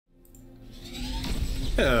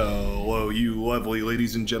Hello, you lovely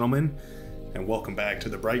ladies and gentlemen, and welcome back to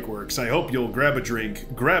the Brightworks. I hope you'll grab a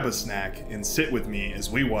drink, grab a snack, and sit with me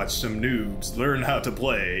as we watch some noobs learn how to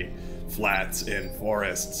play Flats and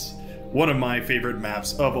Forests. One of my favorite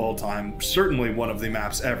maps of all time, certainly one of the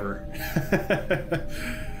maps ever.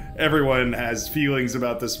 Everyone has feelings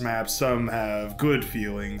about this map. Some have good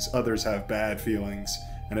feelings, others have bad feelings,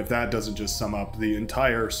 and if that doesn't just sum up the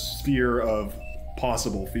entire sphere of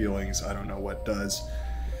possible feelings, I don't know what does.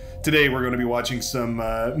 Today we're going to be watching some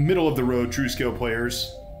middle-of-the-road true skill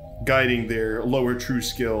players guiding their lower true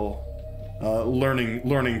skill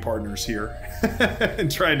learning partners here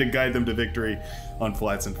and trying to guide them to victory on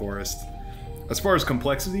Flats and Forest. As far as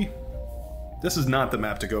complexity, this is not the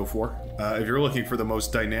map to go for. If you're looking for the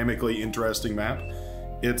most dynamically interesting map,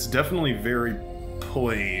 it's definitely very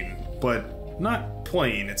plain, but not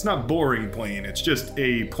plain. It's not boring plain, it's just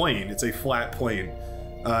a plain. It's a flat plain.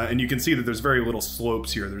 And you can see that there's very little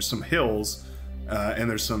slopes here. There's some hills, and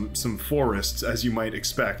there's some forests, as you might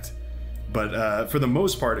expect. But for the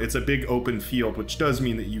most part, it's a big open field, which does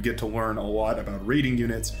mean that you get to learn a lot about raiding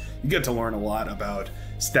units. You get to learn a lot about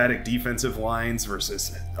static defensive lines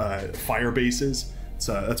versus fire bases.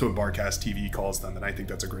 So that's what Barcast TV calls them, and I think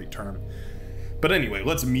that's a great term. But anyway,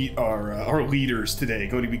 let's meet our leaders today,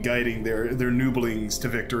 going to be guiding their nooblings to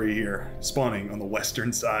victory here. Spawning on the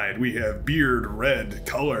western side, we have Beard Red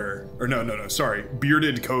Color, or sorry,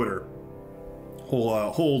 Bearded Coder.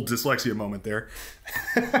 Whole dyslexia moment there.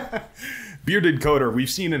 Bearded Coder, we've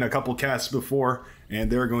seen in a couple casts before,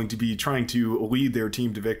 and they're going to be trying to lead their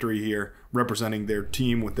team to victory here, representing their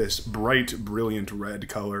team with this bright, brilliant red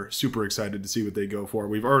color. Super excited to see what they go for.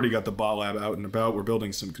 We've already got the bot lab out and about. We're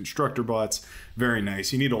building some constructor bots. Very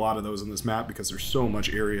nice. You need a lot of those on this map because there's so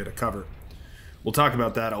much area to cover. We'll talk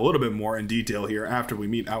about that a little bit more in detail here after we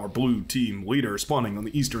meet our blue team leader. Spawning on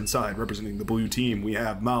the eastern side, representing the blue team, we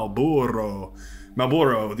have Malboro.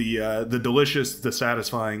 Malboro, the delicious, the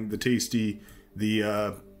satisfying, the tasty,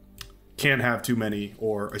 the can't have too many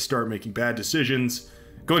or I start making bad decisions.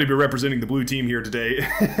 Going to be representing the blue team here today.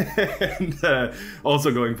 And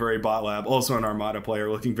also going for a bot lab, also an Armada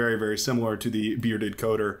player, looking very, very similar to the Bearded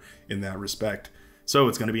Coder in that respect. So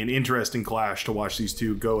it's going to be an interesting clash to watch these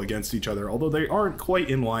two go against each other, although they aren't quite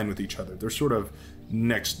in line with each other. They're sort of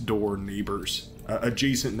next door neighbors,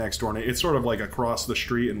 adjacent next door. It's sort of like across the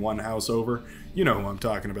street and one house over. You know who I'm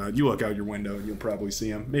talking about. You look out your window and you'll probably see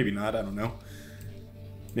him. Maybe not, I don't know.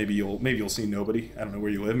 Maybe you'll see nobody. I don't know where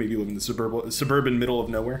you live. Maybe you live in the suburban middle of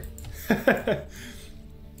nowhere.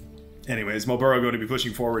 Anyways, Malboro going to be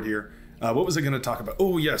pushing forward here. What was I going to talk about?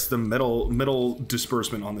 Oh yes, the metal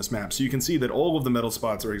disbursement on this map. So you can see that all of the metal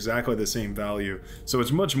spots are exactly the same value. So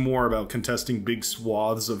it's much more about contesting big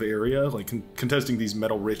swaths of area, like contesting these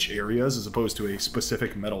metal-rich areas as opposed to a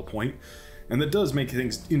specific metal point. And that does make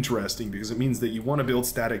things interesting because it means that you want to build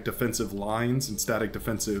static defensive lines and static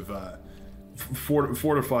defensive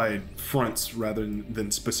fortified fronts rather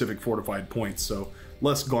than specific fortified points. So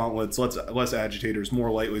less gauntlets, less agitators,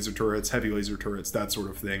 more light laser turrets, heavy laser turrets, that sort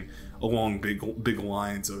of thing, along big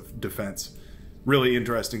lines of defense. Really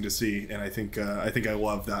interesting to see, and I think I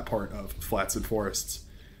love that part of Flats and Forests.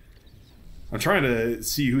 I'm trying to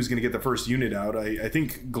see who's going to get the first unit out. I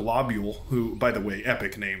think Globule, who, by the way,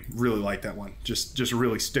 epic name, really like that one. Just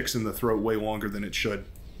really sticks in the throat way longer than it should.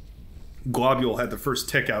 Globule had the first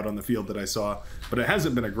tick out on the field that I saw, but it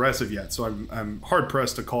hasn't been aggressive yet, so I'm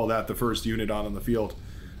hard-pressed to call that the first unit on the field.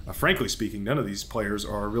 Frankly speaking, none of these players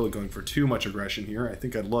are really going for too much aggression here. I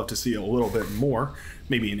think I'd love to see a little bit more,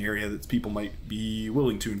 maybe an area that people might be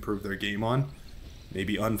willing to improve their game on.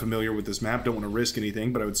 Maybe unfamiliar with this map, don't want to risk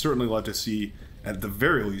anything, but I would certainly love to see, at the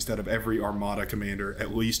very least, out of every Armada commander,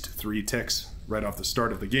 at least 3 ticks right off the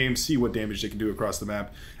start of the game, see what damage they can do across the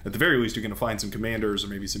map. At the very least, you're going to find some commanders or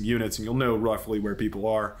maybe some units, and you'll know roughly where people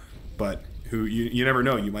are, but who you never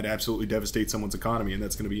know. You might absolutely devastate someone's economy, and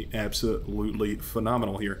that's going to be absolutely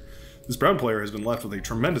phenomenal here. This brown player has been left with a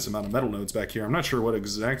tremendous amount of metal nodes back here. I'm not sure what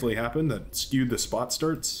exactly happened that skewed the spot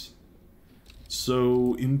starts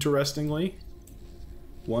so interestingly.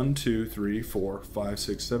 1, 2, 3, 4, 5,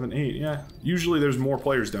 6, 7, 8. Yeah, usually there's more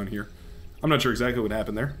players down here. I'm not sure exactly what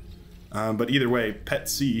happened there. But either way, Pet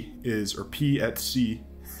C is, or P at C.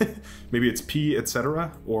 Maybe it's P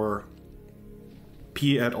etc. or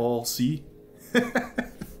P at all C.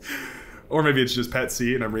 Or maybe it's just Pet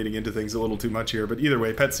C and I'm reading into things a little too much here. But either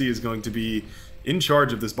way, Pet C is going to be in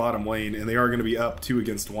charge of this bottom lane, and they are going to be up 2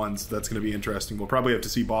 against 1, so that's going to be interesting. We'll probably have to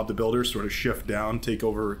see Bob the Builder sort of shift down, take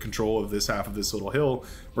over control of this half of this little hill.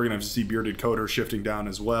 We're going to have to see Bearded Coder shifting down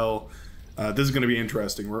as well. This is going to be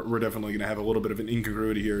interesting. We're definitely going to have a little bit of an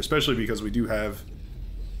incongruity here, especially because we do have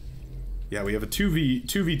Yeah, we have a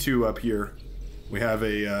 2v2 up here. We have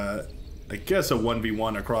a, I guess a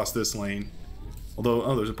 1v1 across this lane. Although,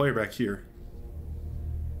 oh, there's a player back here.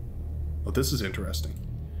 Oh, this is interesting.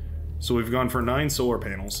 So we've gone for 9 solar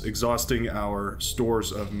panels, exhausting our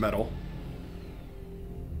stores of metal.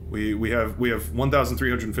 We have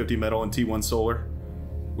 1,350 metal and T1 solar.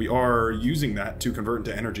 We are using that to convert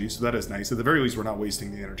into energy, so that is nice. At the very least, we're not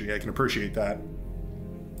wasting the energy. I can appreciate that.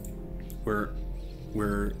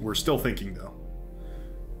 We're still thinking though.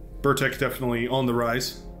 Burtek definitely on the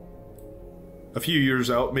rise. A few years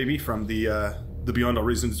out, maybe, from the Beyond All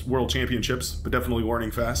Reasons World Championships, but definitely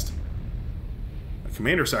warning fast. A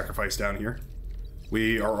commander sacrifice down here.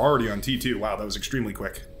 We are already on T2. Wow, that was extremely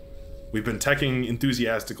quick. We've been teching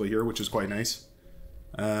enthusiastically here, which is quite nice.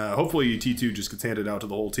 Hopefully T2 just gets handed out to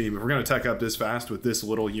the whole team. If we're going to tech up this fast with this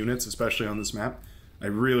little units, especially on this map, I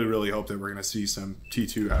really, really hope that we're going to see some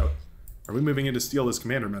T2 out. Are we moving in to steal this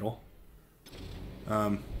commander medal?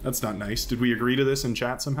 That's not nice. Did we agree to this in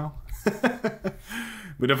chat somehow?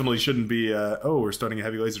 We definitely shouldn't be, oh, we're starting a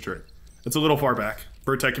heavy laser turret. It's a little far back.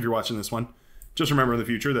 Burtek, if you're watching this one, just remember in the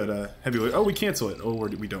future that heavy laser... Oh, we cancel it. Oh,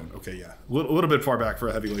 we don't. Okay, yeah. A little bit far back for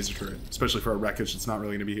a heavy laser turret, especially for a wreckage that's not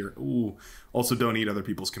really going to be here. Ooh. Also, don't eat other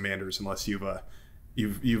people's commanders unless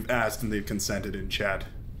you've asked and they've consented in chat.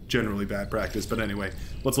 Generally bad practice, but anyway,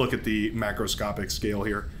 let's look at the macroscopic scale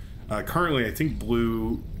here. Currently, I think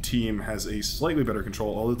blue team has a slightly better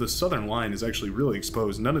control, although the southern line is actually really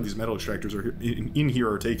exposed. None of these metal extractors are in here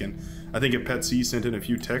are taken. I think if Pet C sent in a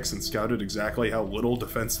few techs and scouted exactly how little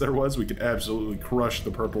defense there was, we could absolutely crush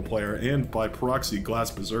the purple player and, by proxy, Glass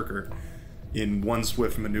Berserker in one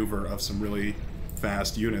swift maneuver of some really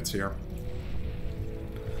fast units here.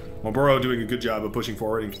 Malboro doing a good job of pushing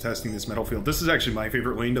forward and contesting this metal field. This is actually my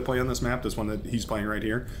favorite lane to play on this map, this one that he's playing right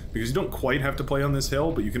here, because you don't quite have to play on this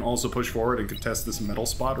hill, but you can also push forward and contest this metal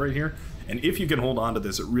spot right here. And if you can hold on to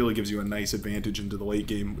this, it really gives you a nice advantage into the late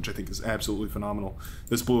game, which I think is absolutely phenomenal.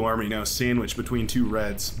 This blue army now sandwiched between two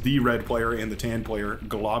reds, the red player and the tan player,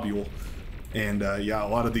 Globule. And yeah, a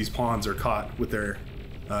lot of these pawns are caught with their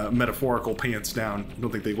metaphorical pants down. I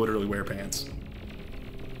don't think they literally wear pants.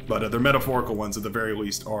 But their metaphorical ones, at the very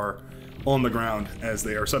least, are on the ground as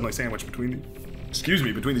they are suddenly sandwiched between,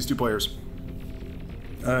 between these two players.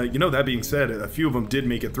 You know, that being said, a few of them did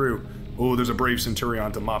make it through. Oh, there's a brave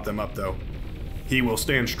Centurion to mop them up, though. He will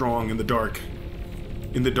stand strong in the dark.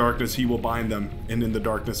 In the darkness, he will bind them, and in the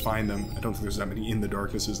darkness, find them. I don't think there's that many in the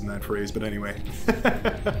darknesses in that phrase, but anyway.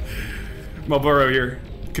 Malboro here,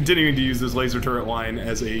 continuing to use this laser turret line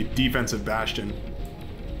as a defensive bastion.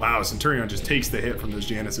 Wow, Centurion just takes the hit from those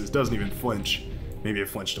Januses, doesn't even flinch. Maybe it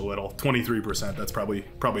flinched a little. 23%, that's probably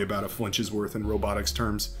about a flinch's worth in robotics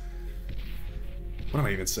terms. What am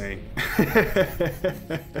I even saying?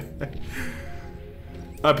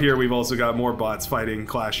 Up here we've also got more bots fighting,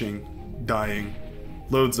 clashing, dying.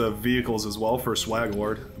 Loads of vehicles as well for Swag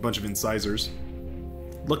Lord, a bunch of incisors.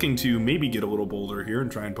 Looking to maybe get a little bolder here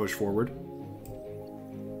and try and push forward.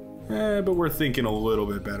 But we're thinking a little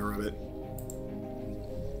bit better of it.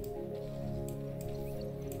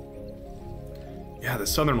 Yeah, the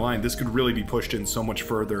southern line, this could really be pushed in so much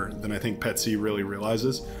further than I think Pet C really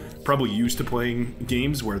realizes. Probably used to playing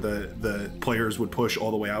games where the players would push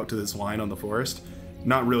all the way out to this line on the forest.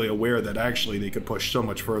 Not really aware that actually they could push so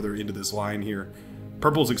much further into this line here.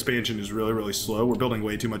 Purple's expansion is really, really slow. We're building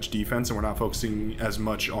way too much defense and we're not focusing as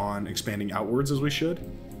much on expanding outwards as we should.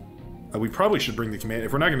 We probably should bring the commander.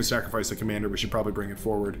 If we're not going to sacrifice the commander, we should probably bring it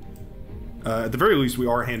forward. At the very least, we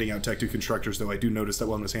are handing out Tech 2 constructors, though I do notice that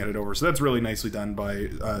one was handed over. So that's really nicely done by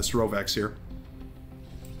Srovex here.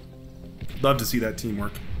 Love to see that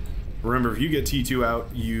teamwork. Remember, if you get T2 out,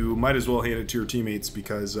 you might as well hand it to your teammates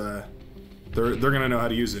because they're going to know how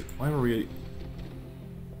to use it. Why were we...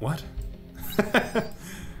 What?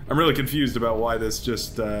 I'm really confused about why this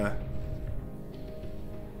just...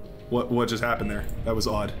 What just happened there? That was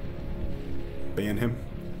odd. Ban him?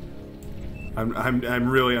 I'm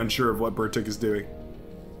really unsure of what Burtek is doing.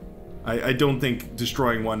 I don't think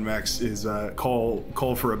destroying one mechs is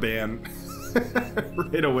call for a ban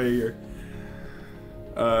right away here.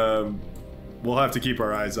 We'll have to keep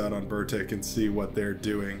our eyes out on Burtek and see what they're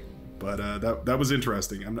doing. But that was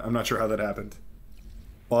interesting. I'm not sure how that happened.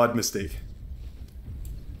 Odd mistake.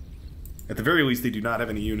 At the very least, they do not have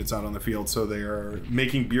any units out on the field, so they are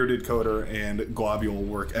making Bearded Coder and Globule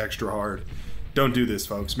work extra hard. Don't do this,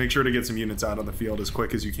 folks. Make sure to get some units out on the field as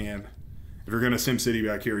quick as you can. If you're going to SimCity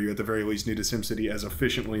back here, you at the very least need to SimCity as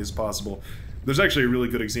efficiently as possible. There's actually a really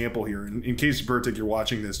good example here. In case, Burtek, you're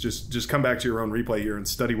watching this, just come back to your own replay here and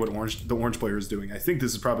study what the orange player is doing. I think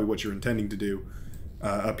this is probably what you're intending to do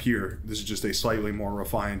up here. This is just a slightly more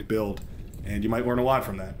refined build and you might learn a lot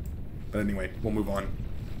from that. But anyway, we'll move on.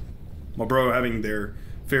 Marlboro having their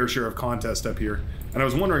fair share of contest up here, and I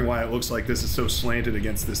was wondering why it looks like this is so slanted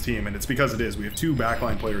against this team, and it's because it is. We have 2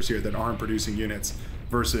 backline players here that aren't producing units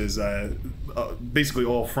versus basically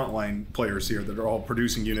all frontline players here that are all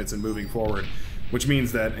producing units and moving forward, which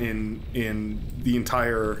means that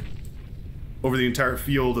over the entire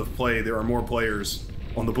field of play, there are more players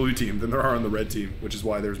on the blue team than there are on the red team, which is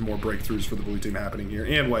why there's more breakthroughs for the blue team happening here,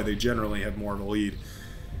 and why they generally have more of a lead.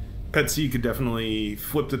 Pet C could definitely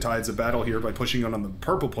flip the tides of battle here by pushing on the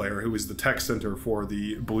purple player, who is the tech center for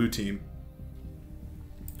the blue team.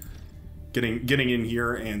 Getting in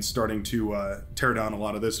here and starting to tear down a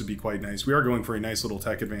lot of this would be quite nice. We are going for a nice little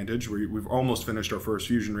tech advantage. We've almost finished our first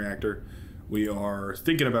fusion reactor. We are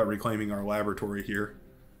thinking about reclaiming our laboratory here.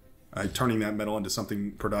 Turning that metal into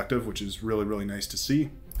something productive, which is really, really nice to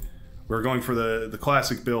see. We're going for the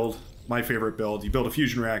classic build, my favorite build. You build a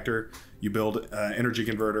fusion reactor, you build an energy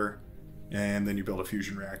converter, and then you build a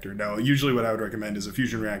fusion reactor. Now, usually what I would recommend is a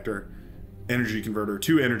fusion reactor, energy converter,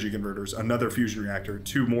 2 energy converters, another fusion reactor,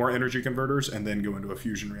 2 more energy converters, and then go into a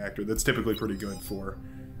fusion reactor. That's typically pretty good for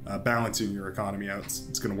balancing your economy out.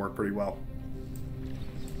 It's going to work pretty well.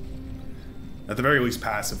 At the very least,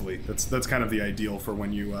 passively. That's kind of the ideal for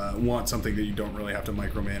when you want something that you don't really have to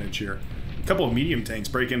micromanage here. A couple of medium tanks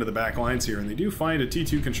break into the back lines here, and they do find a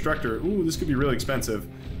T2 constructor. Ooh, this could be really expensive.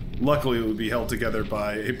 Luckily, it would be held together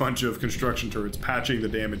by a bunch of construction turrets, patching the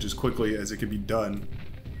damage as quickly as it can be done.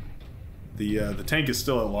 The tank is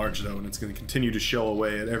still at large, though, and it's going to continue to shell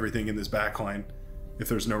away at everything in this back line if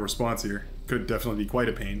there's no response here. Could definitely be quite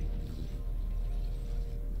a pain.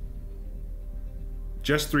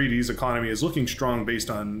 Just 3D's economy is looking strong based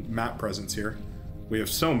on map presence here. We have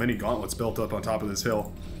so many gauntlets built up on top of this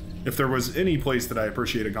hill. If there was any place that I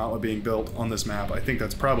appreciate a gauntlet being built on this map, I think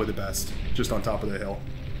that's probably the best, just on top of the hill.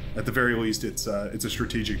 At the very least, it's a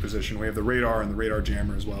strategic position. We have the radar and the radar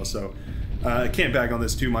jammer as well, so I can't bag on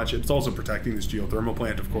this too much. It's also protecting this geothermal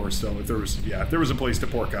plant, of course, so if there was a place to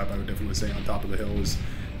pork up, I would definitely say on top of the hill is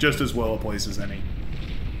just as well a place as any.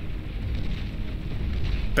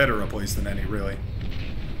 Better a place than any, really.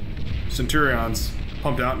 Centurions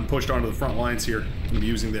pumped out and pushed onto the front lines here. Going to be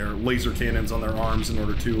using their laser cannons on their arms in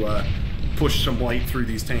order to push some light through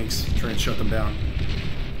these tanks, try and shut them down.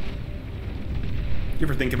 You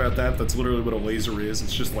ever think about that? That's literally what a laser is.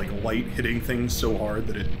 It's just like light hitting things so hard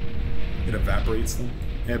that it evaporates them.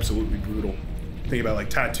 Absolutely brutal. Think about like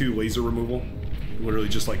tattoo laser removal. Literally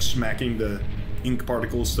just like smacking the ink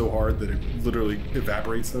particles so hard that it literally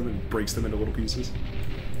evaporates them and breaks them into little pieces.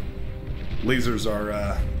 Lasers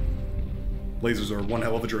are one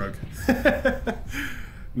hell of a drug.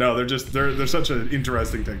 No, they're such an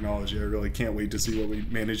interesting technology. I really can't wait to see what we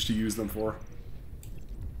manage to use them for.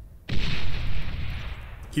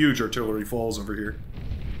 Huge artillery falls over here.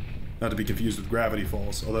 Not to be confused with Gravity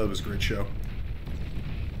Falls, although it was a great show.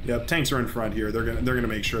 Yep, tanks are in front here. They're gonna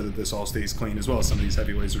make sure that this all stays clean, as well as some of these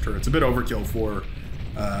heavy laser turrets. A bit overkill for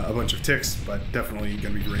a bunch of ticks, but definitely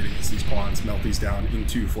gonna be great against these pawns. Melt these down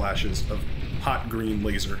into flashes of hot green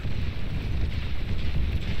laser.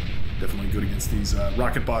 Definitely good against these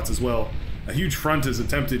rocket bots as well. A huge front is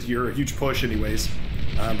attempted here, a huge push anyways,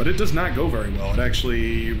 but it does not go very well. It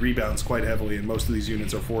actually rebounds quite heavily, and most of these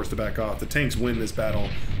units are forced to back off. The tanks win this battle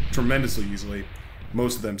tremendously easily.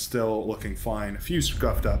 Most of them still looking fine. A few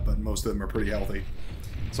scuffed up, but most of them are pretty healthy.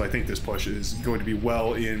 So I think this push is going to be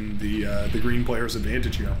well in the green player's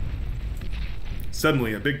advantage here.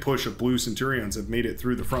 Suddenly, a big push of blue Centurions have made it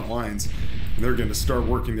through the front lines, and they're going to start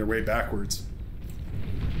working their way backwards.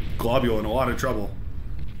 Globule in a lot of trouble.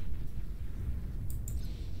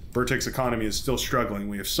 Vertex economy is still struggling.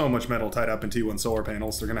 We have so much metal tied up in T1 solar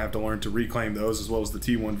panels. They're going to have to learn to reclaim those, as well as the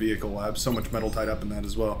T1 vehicle lab. So much metal tied up in that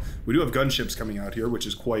as well. We do have gunships coming out here, which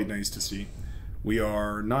is quite nice to see. We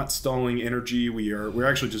are not stalling energy. We're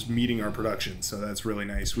actually just meeting our production, so that's really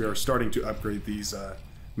nice. We are starting to upgrade these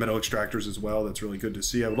metal extractors as well. That's really good to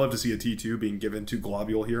see. I would love to see a T2 being given to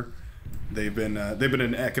Globule here. They've been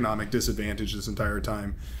an economic disadvantage this entire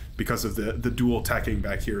time because of the dual teching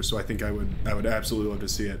back here. So I think I would absolutely love to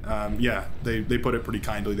see it. Yeah, they put it pretty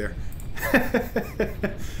kindly there.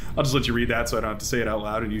 I'll just let you read that so I don't have to say it out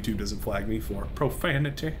loud and YouTube doesn't flag me for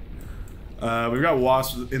profanity. We've got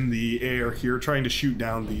wasps in the air here trying to shoot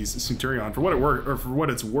down these Centurion for what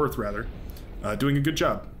it's worth rather. Doing a good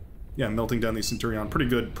job. Yeah, melting down the Centurion, pretty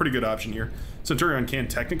good option here. Centurion can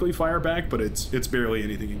technically fire back, but it's barely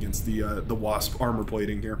anything against the Wasp armor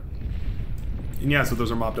plating here. And yeah, so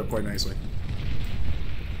those are mopped up quite nicely.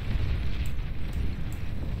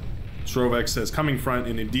 Strovex says coming front,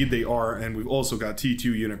 and indeed they are, and we've also got T2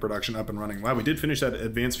 unit production up and running. Wow, we did finish that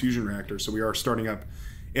advanced fusion reactor, so we are starting up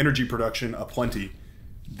energy production aplenty.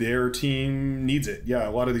 Their team needs it. Yeah,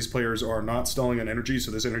 a lot of these players are not stalling on energy,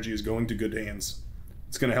 so this energy is going to good hands.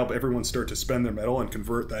 It's going to help everyone start to spend their metal and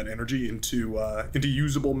convert that energy into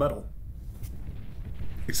usable metal.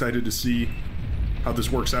 Excited to see how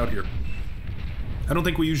this works out here. I don't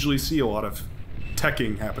think we usually see a lot of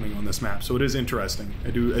teching happening on this map, so it is interesting.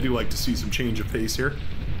 I do like to see some change of pace here.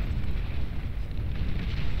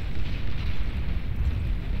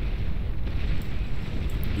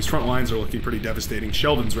 These front lines are looking pretty devastating.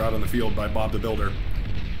 Sheldon's out on the field by Bob the Builder,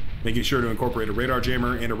 making sure to incorporate a radar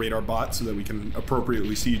jammer and a radar bot so that we can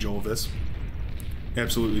appropriately siege all of this.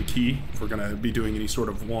 Absolutely key if we're going to be doing any sort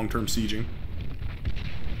of long-term sieging.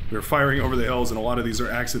 We're firing over the hills, and a lot of these are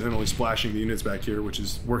accidentally splashing the units back here, which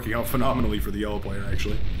is working out phenomenally for the yellow player,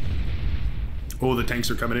 actually. Oh, the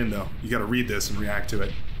tanks are coming in, though. You got to read this and react to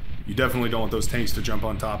it. You definitely don't want those tanks to jump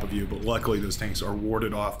on top of you, but luckily those tanks are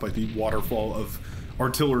warded off by the waterfall of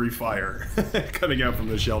artillery fire coming out from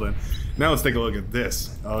the Sheldon. Now let's take a look at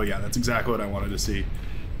this. Oh yeah, that's exactly what I wanted to see.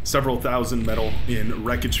 Several thousand metal in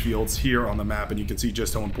wreckage fields here on the map, and you can see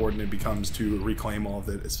just how important it becomes to reclaim all of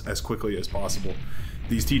it as quickly as possible.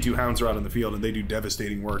 These T2 Hounds are out in the field, and they do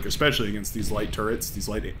devastating work, especially against these light turrets, these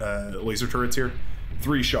light laser turrets here.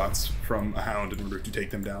 3 shots from a Hound in order to take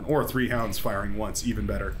them down, or 3 Hounds firing once, even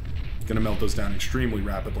better. Gonna melt those down extremely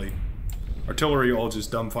rapidly. Artillery all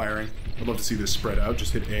just dumb firing. I'd love to see this spread out.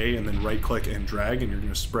 Just hit A and then right click and drag, and you're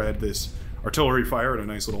gonna spread this artillery fire at a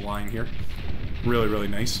nice little line here. Really, really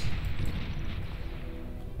nice.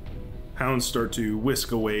 Hounds start to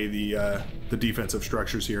whisk away the defensive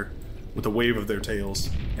structures here with a wave of their tails,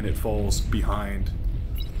 and it falls behind.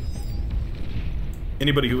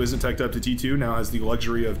 Anybody who isn't teched up to T2 now has the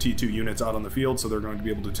luxury of T2 units out on the field, so they're going to be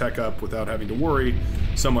able to tech up without having to worry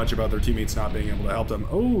so much about their teammates not being able to help them.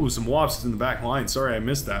 Oh, some wasps in the back line. Sorry I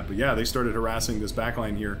missed that, but yeah, they started harassing this back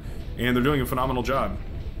line here, and they're doing a phenomenal job.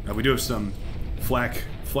 We do have some flak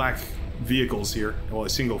vehicles here, well, a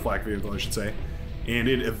single flak vehicle, I should say, and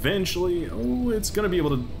it eventually, it's going to be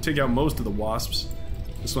able to take out most of the wasps.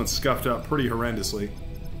 This one's scuffed up pretty horrendously.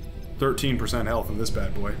 13% health in this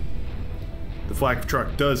bad boy. The flak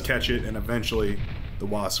truck does catch it, and eventually the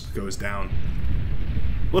wasp goes down.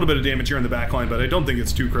 A little bit of damage here in the back line, but I don't think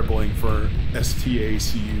it's too crippling for Stasu.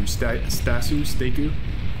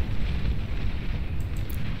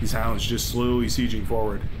 These Hounds just slowly sieging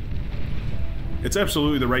forward. It's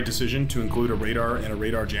absolutely the right decision to include a radar and a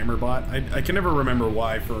radar jammer bot. I can never remember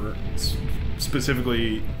why, for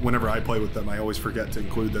specifically whenever I play with them, I always forget to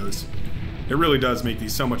include those. It really does make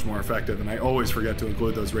these so much more effective, and I always forget to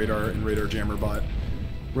include those radar and radar jammer bot.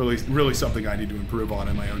 Really something I need to improve on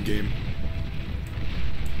in my own game.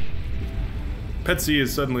 Pet C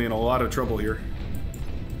is suddenly in a lot of trouble here.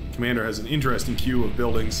 Commander has an interesting queue of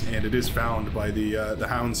buildings, and it is found by the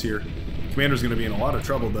Hounds here. Commander's going to be in a lot of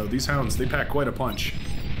trouble, though. These Hounds, they pack quite a punch.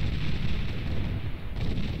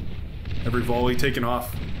 Every volley taken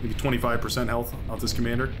off, maybe 25% health off this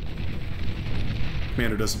Commander.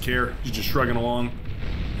 Commander doesn't care. He's just shrugging along.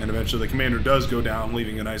 And eventually the Commander does go down,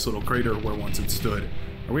 leaving a nice little crater where once it stood.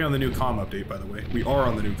 Are we on the new comm update, by the way? We are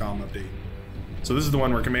on the new comm update. So this is the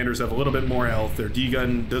one where Commanders have a little bit more health. Their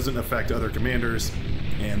D-gun doesn't affect other Commanders,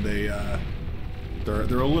 and they're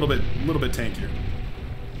a little bit tankier.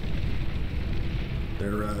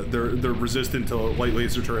 They're resistant to light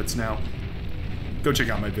laser turrets now. Go check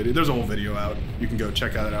out my video. There's a whole video out. You can go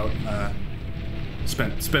check that out.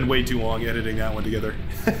 Spent way too long editing that one together.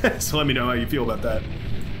 So let me know how you feel about that.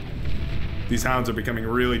 These Hounds are becoming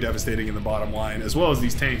really devastating in the bottom line, as well as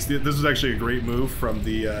these tanks. This was actually a great move from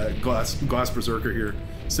the Glass Berserker here,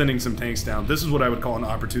 sending some tanks down. This is what I would call an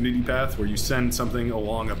opportunity path, where you send something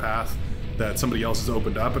along a path that somebody else has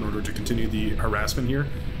opened up in order to continue the harassment here.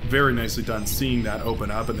 Very nicely done, seeing that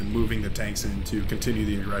open up and then moving the tanks in to continue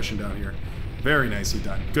the aggression down here. Very nicely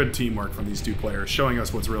done. Good teamwork from these two players, showing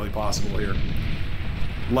us what's really possible here.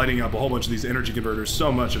 Lighting up a whole bunch of these energy converters,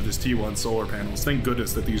 so much of this T1 solar panels. Thank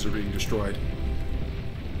goodness that these are being destroyed.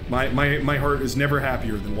 My heart is never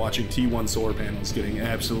happier than watching T1 solar panels getting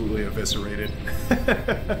absolutely eviscerated.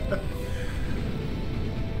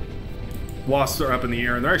 Wasps are up in the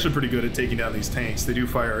air, and they're actually pretty good at taking down these tanks. They do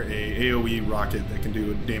fire a AoE rocket that can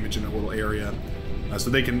do damage in a little area, so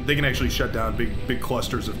they can actually shut down big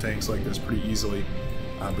clusters of tanks like this pretty easily.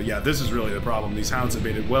 But yeah, this is really the problem. These Hounds have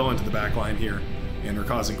made it well into the back line here, and they're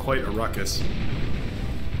causing quite a ruckus.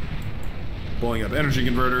 Blowing up energy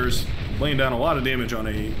converters, laying down a lot of damage on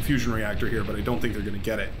a fusion reactor here, but I don't think they're going to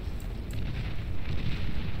get it.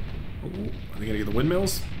 Oh, are they going to get the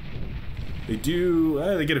windmills? They do...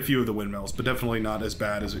 they get a few of the windmills, but definitely not as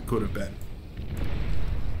bad as it could have been.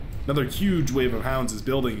 Another huge wave of hounds is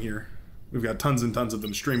building here. We've got tons and tons of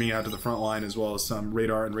them streaming out to the front line, as well as some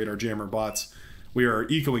radar and radar jammer bots. We are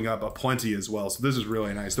ecoing up a plenty as well, so this is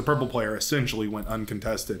really nice. The purple player essentially went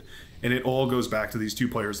uncontested, and it all goes back to these two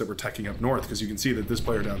players that were teching up north, because you can see that this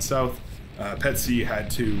player down south, Pet C,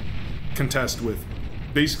 had to contest with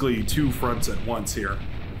basically two fronts at once here.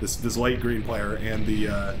 This light green player and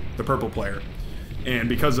the purple player. And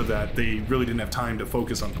because of that, they really didn't have time to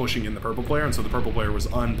focus on pushing in the purple player, and so the purple player was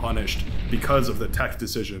unpunished because of the tech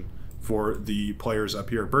decision for the players up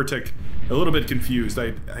here. Burtik, a little bit confused.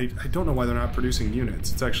 I don't know why they're not producing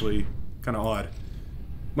units. It's actually kind of odd.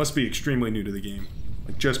 Must be extremely new to the game.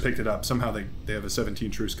 Like, just picked it up. Somehow they have a 17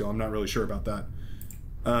 true skill. I'm not really sure about that.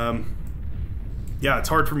 Yeah, it's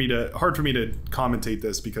hard for me to commentate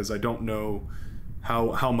this because I don't know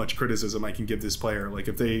how much criticism I can give this player. Like,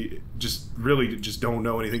 if they just really just don't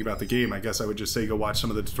know anything about the game, I guess I would just say go watch some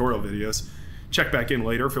of the tutorial videos. Check back in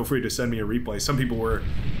later. Feel free to send me a replay. Some people were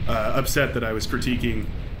upset that I was critiquing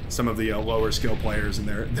some of the lower skill players and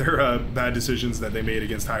their bad decisions that they made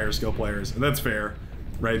against higher skill players, and that's fair,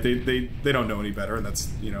 right? They don't know any better, and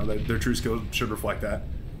that's, you know, their true skill should reflect that.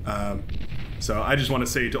 So I just want to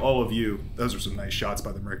say to all of you, those are some nice shots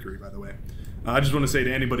by the Mercury, by the way. I just want to say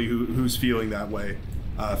to anybody who's feeling that way,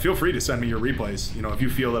 feel free to send me your replays. You know, if you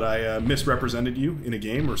feel that I misrepresented you in a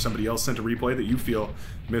game, or somebody else sent a replay that you feel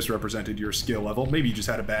misrepresented your skill level, maybe you just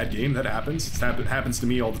had a bad game. That happens. It happens to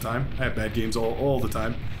me all the time. I have bad games all the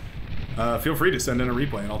time. Feel free to send in a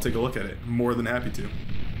replay and I'll take a look at it. I'm more than happy to. A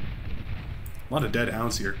lot of dead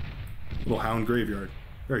hounds here. Little hound graveyard.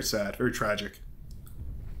 Very sad. Very tragic.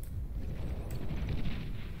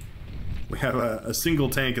 We have a single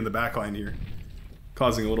tank in the backline here,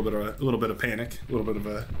 causing a little bit of panic, a little bit of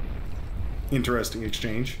a interesting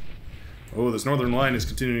exchange. Oh, this northern line is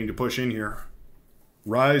continuing to push in here.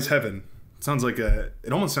 Rise Heaven. It sounds like it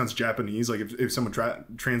almost sounds Japanese, like if someone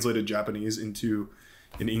translated Japanese into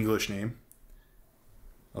an English name.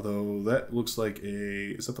 Although that looks like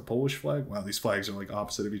is that the Polish flag? Wow, these flags are like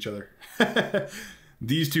opposite of each other.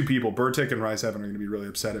 These two people, Burtik and Rise Heaven, are going to be really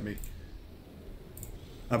upset at me.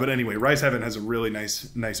 But anyway, Rise Heaven has a really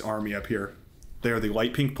nice army up here. They are the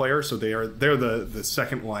light pink player, so they're the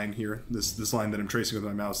second line here, this line that I'm tracing with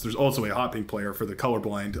my mouse. There's also a hot pink player for the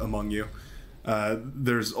colorblind among you.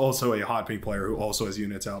 There's also a hot pink player who also has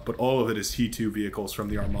units out, but all of it is T2 vehicles from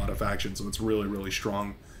the Armada faction, so it's really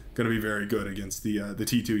strong. Going to be very good against the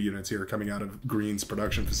T2 units here coming out of Green's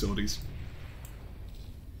production facilities.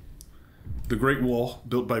 The Great Wall,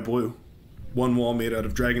 built by Blue. One wall made out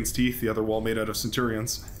of dragon's teeth, the other wall made out of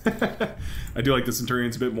centurions. I do like the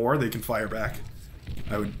centurions a bit more. They can fire back.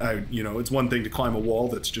 You know, it's one thing to climb a wall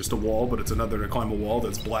that's just a wall, but it's another to climb a wall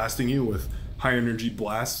that's blasting you with high energy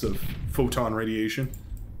blasts of photon radiation.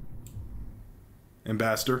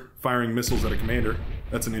 Ambassador firing missiles at a commander.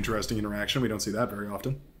 That's an interesting interaction. We don't see that very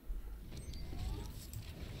often.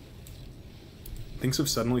 Things have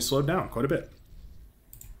suddenly slowed down quite a bit.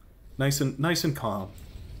 Nice and calm.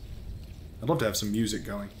 I'd love to have some music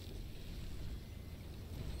going.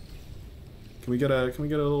 Can we get a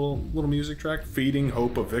little music track? Fading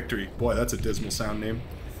Hope of Victory. Boy, that's a dismal sound name.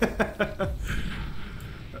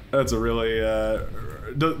 That's a really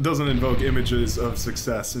doesn't invoke images of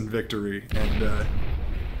success and victory and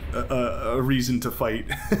a reason to fight.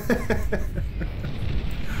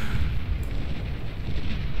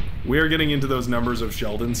 We are getting into those numbers of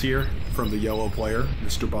Sheldons here from the yellow player,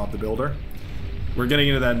 Mr. Bob the Builder. We're getting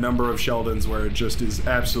into that number of Sheldons where it just is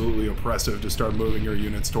absolutely oppressive to start moving your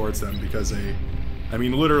units towards them because I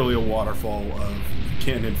mean, literally a waterfall of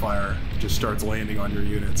cannon fire just starts landing on your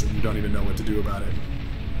units and you don't even know what to do about it.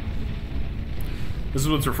 This is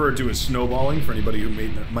what's referred to as snowballing for anybody who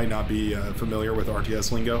might not be familiar with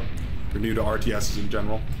RTS lingo or new to RTSs in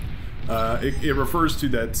general. It refers to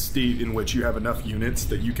that state in which you have enough units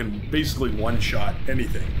that you can basically one-shot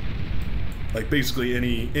anything. Like basically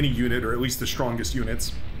any unit, or at least the strongest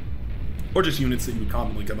units, or just units that you would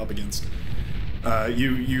commonly come up against.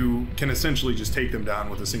 You can essentially just take them down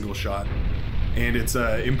with a single shot. And it's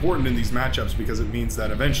important in these matchups because it means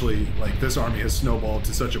that eventually, like, this army has snowballed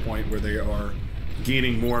to such a point where they are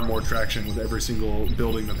gaining more and more traction with every single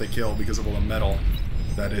building that they kill because of all the metal,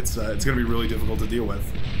 that it's going to be really difficult to deal with.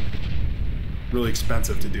 Really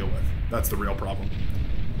expensive to deal with. That's the real problem.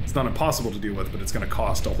 It's not impossible to deal with, but it's going to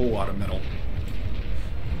cost a whole lot of metal.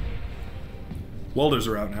 Welders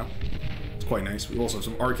are out now. It's quite nice. We also have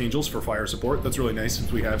some Archangels for fire support. That's really nice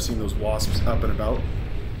since we have seen those Wasps up and about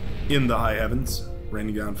in the high heavens,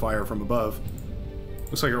 raining down fire from above.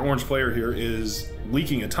 Looks like our orange player here is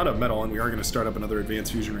leaking a ton of metal, and we are going to start up another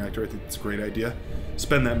advanced fusion reactor. I think it's a great idea.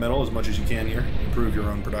 Spend that metal as much as you can here. Improve your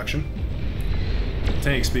own production.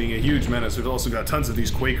 Tanks being a huge menace. We've also got tons of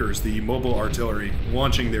these Quakers, the mobile artillery,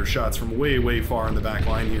 launching their shots from way, way far in the back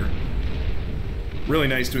line here. Really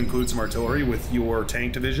nice to include some artillery with your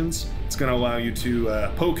tank divisions. It's going to allow you to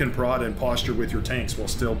poke and prod and posture with your tanks while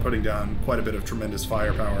still putting down quite a bit of tremendous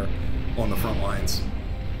firepower on the front lines.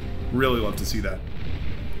 Really love to see that.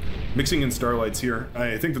 Mixing in starlights here,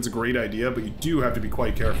 I think that's a great idea, but you do have to be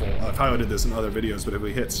quite careful. I've highlighted this in other videos, but if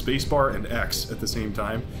we hit spacebar and X at the same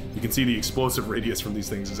time, you can see the explosive radius from these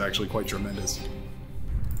things is actually quite tremendous.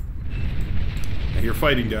 Now you're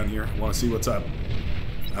fighting down here. I want to see what's up.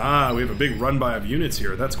 Ah, we have a big run-by of units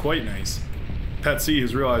here. That's quite nice. Pat C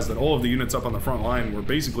has realized that all of the units up on the front line were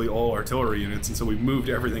basically all artillery units, and so we've moved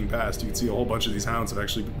everything past. You can see a whole bunch of these hounds have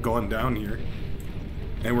actually gone down here.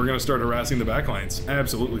 And we're going to start harassing the backlines.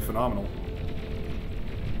 Absolutely phenomenal.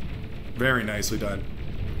 Very nicely done.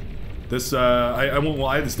 This, I won't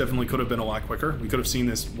lie, this definitely could have been a lot quicker. We could have seen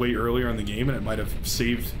this way earlier in the game, and it might have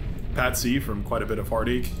saved Pat C from quite a bit of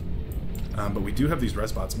heartache. But we do have these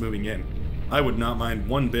Resbots moving in. I would not mind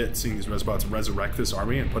one bit seeing these Resbots resurrect this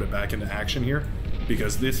army and put it back into action here,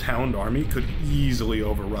 because this Hound army could easily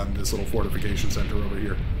overrun this little fortification center over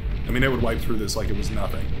here. I mean, they would wipe through this like it was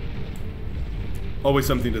nothing. Always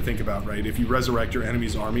something to think about, right? If you resurrect your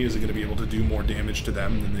enemy's army, is it going to be able to do more damage to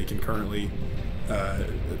them than they can currently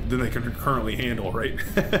handle, right?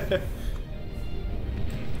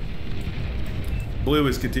 Blue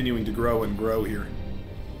is continuing to grow and grow here.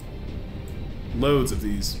 Loads of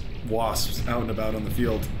these wasps out and about on the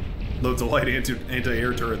field. Loads of light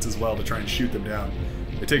anti-air turrets as well to try and shoot them down.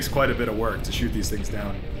 It takes quite a bit of work to shoot these things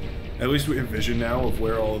down. At least we have vision now of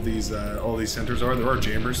where all these centers are. There are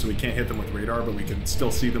jammers, so we can't hit them with radar, but we can still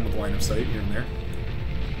see them with line of sight here and there.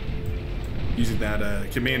 Using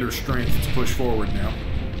that commander strength to push forward now.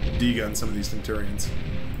 D-gun some of these Centurions.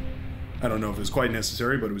 I don't know if it was quite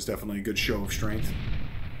necessary, but it was definitely a good show of strength.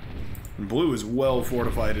 And blue is well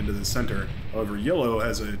fortified into the center. However, yellow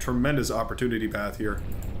has a tremendous opportunity path here.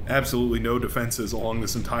 Absolutely no defenses along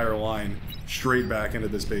this entire line, straight back into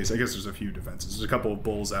this base. I guess there's a few defenses. There's a couple of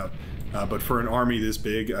bulls out. But for an army this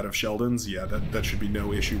big out of Sheldons, yeah, that should be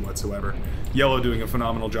no issue whatsoever. Yellow doing a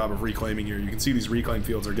phenomenal job of reclaiming here. You can see these reclaim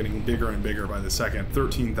fields are getting bigger and bigger by the second.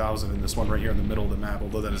 13,000 in this one right here in the middle of the map,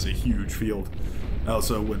 although that is a huge field. I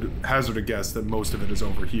also would hazard a guess that most of it is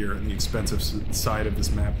over here in the expensive side of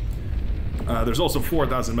this map. There's also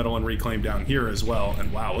 4,000 metal and reclaim down here as well,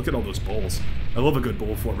 and wow, look at all those bulls. I love a good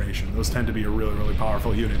bull formation. Those tend to be a really, really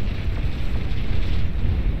powerful unit.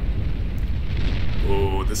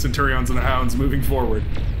 Oh, the Centurions and the Hounds moving forward.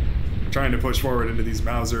 Trying to push forward into these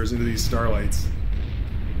Mausers, into these Starlights.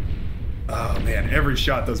 Oh man, every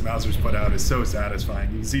shot those Mausers put out is so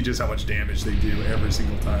satisfying. You can see just how much damage they do every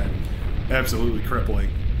single time. Absolutely crippling.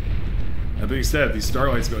 That being said, these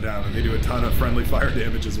Starlights go down and they do a ton of friendly fire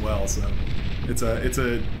damage as well, so it's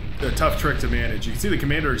a tough trick to manage. You can see the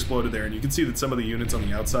commander exploded there, and you can see that some of the units on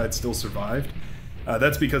the outside still survived.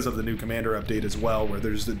 That's because of the new commander update as well, where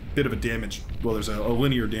there's a bit of a damage, well, there's a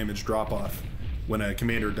linear damage drop-off when a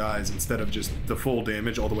commander dies. Instead of just the full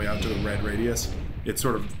damage all the way out to the red radius, it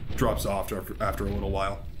sort of drops off after a little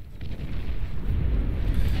while.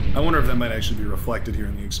 I wonder if that might actually be reflected here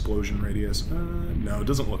in the explosion radius. No, it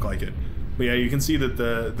doesn't look like it. But yeah, you can see that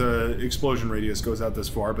the explosion radius goes out this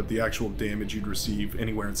far, but the actual damage you'd receive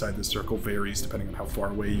anywhere inside this circle varies depending on how far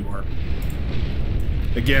away you are.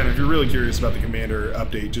 Again, if you're really curious about the commander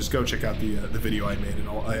update, just go check out the video I made, and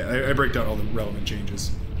I break down all the relevant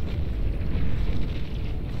changes.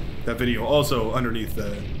 That video also underneath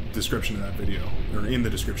the description of that video, or in the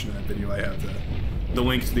description of that video, I have the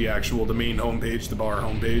link to the main homepage, the bar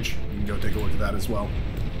homepage. You can go take a look at that as well.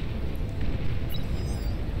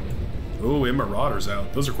 Oh, and Marauders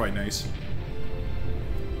out. Those are quite nice.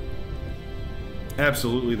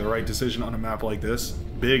 Absolutely the right decision on a map like this.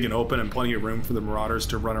 Big and open and plenty of room for the Marauders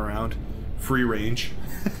to run around. Free range.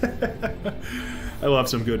 I love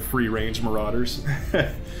some good free range Marauders.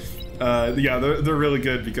 Yeah, they're really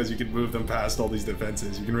good because you can move them past all these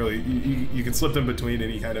defenses. You can really, you can slip them between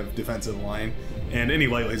any kind of defensive line, and any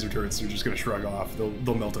light laser turrets are just going to shrug off.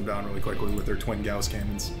 They'll melt them down really quickly with their twin Gauss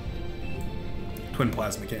cannons. Twin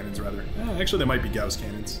plasma cannons, rather. Actually, they might be Gauss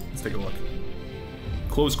cannons. Let's take a look.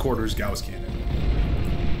 Close quarters Gauss cannon.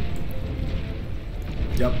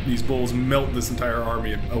 Yep, these bulls melt this entire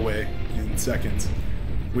army away in seconds.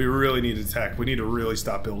 We really need to tech. We need to really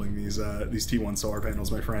stop building these T1 solar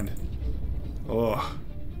panels, my friend. Oh.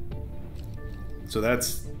 So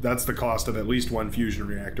that's the cost of at least one fusion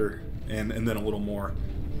reactor, and then a little more.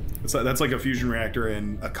 That's like a fusion reactor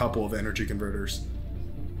and a couple of energy converters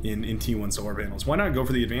in T1 solar panels. Why not go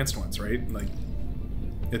for the advanced ones, right? Like,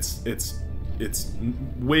 it's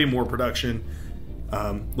way more production,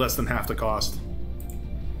 less than half the cost.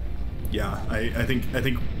 Yeah, I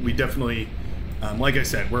think we definitely, like I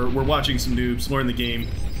said, we're watching some noobs learn the game,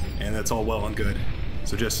 and that's all well and good.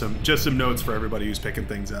 So just some notes for everybody who's picking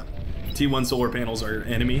things up. T1 solar panels are your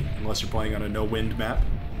enemy unless you're playing on a no wind map,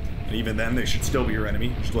 and even then they should still be your enemy.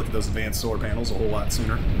 You should look at those advanced solar panels a whole lot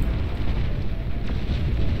sooner.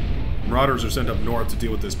 Marauders are sent up north to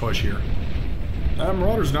deal with this push here.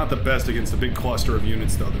 Marauders not the best against the big cluster of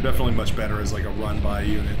units though. They're definitely much better as like a run-by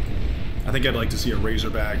unit. I think I'd like to see a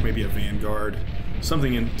Razorback, maybe a Vanguard,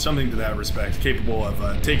 something to that respect, capable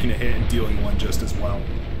of taking a hit and dealing one just as well.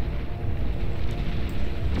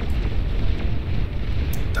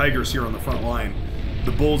 Tigers here on the front line.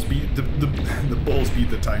 The Bulls beat the Bulls beat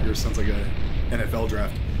the Tigers. Sounds like a NFL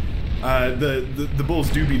draft. The Bulls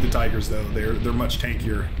do beat the Tigers though. They're much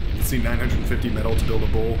tankier. You can see 950 metal to build a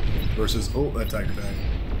bull versus that Tiger died.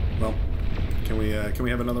 Well, can we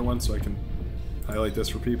have another one so I can highlight this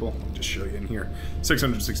for people? I'll just show you in here.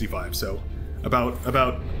 665. So about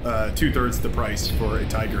 2/3 the price for a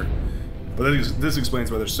Tiger. But this explains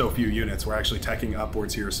why there's so few units. We're actually teching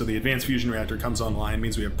upwards here. So the advanced fusion reactor comes online,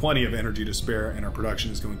 means we have plenty of energy to spare, and our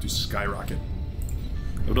production is going to skyrocket.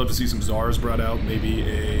 I would love to see some Zars brought out. Maybe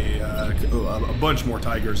a bunch more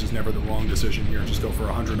Tigers is never the wrong decision here. Just go for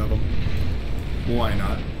 100 of them. Why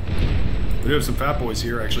not? We do have some fat boys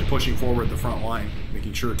here actually pushing forward the front line,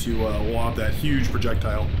 making sure to lob that huge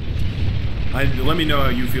projectile. Let me know how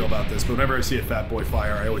you feel about this, but whenever I see a fat boy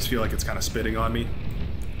fire, I always feel like it's kind of spitting on me.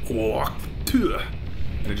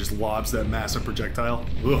 And it just lobs that massive projectile.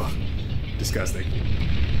 Ugh. Disgusting.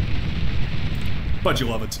 But you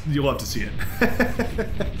love it. You love to see it.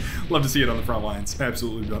 Love to see it on the front lines.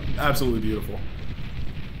 Absolutely beautiful.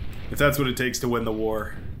 If that's what it takes to win the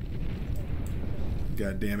war,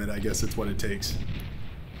 god damn it, I guess it's what it takes.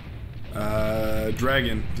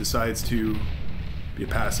 Dragon decides to be a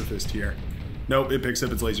pacifist here. Nope, it picks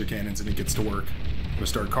up its laser cannons and it gets to work. I'm gonna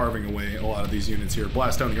start carving away a lot of these units here.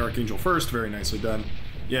 Blast down the Archangel first, very nicely done.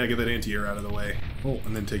 Yeah, get that anti-air out of the way. Oh,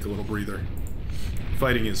 and then take a little breather.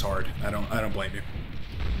 Fighting is hard. I don't blame you.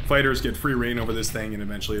 Fighters get free reign over this thing, and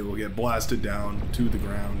eventually it will get blasted down to the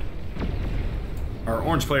ground. Our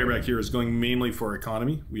orange player back here is going mainly for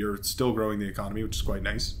economy. We are still growing the economy, which is quite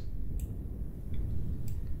nice.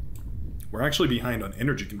 We're actually behind on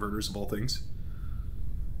energy converters of all things.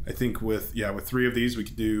 I think with 3 of these we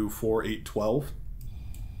could do 4, 8, 12.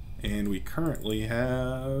 And we currently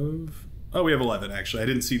have... Oh, we have 11 actually. I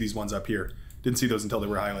didn't see these ones up here. Didn't see those until they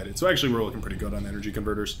were highlighted. So actually we're looking pretty good on energy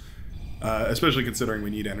converters. Especially considering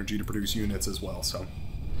we need energy to produce units as well. So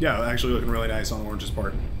yeah, actually looking really nice on Orange's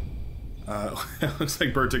part. Looks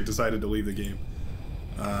like Bertic decided to leave the game.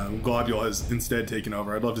 Globule has instead taken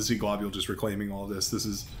over. I'd love to see Globule just reclaiming all of this. This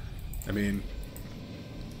is, I mean...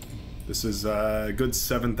 This is a good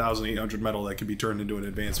 7,800 metal that could be turned into an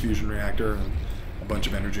advanced fusion reactor and a bunch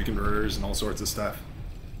of energy converters and all sorts of stuff.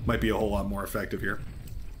 Might be a whole lot more effective here.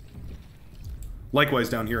 Likewise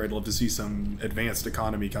down here, I'd love to see some advanced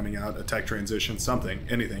economy coming out, a tech transition, something,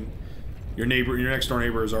 anything. Your next door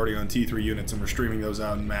neighbor is already on T3 units and we're streaming those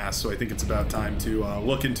out in mass, so I think it's about time to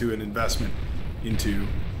look into an investment into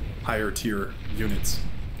higher tier units.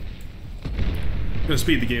 I'm going to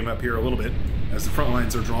speed the game up here a little bit as the front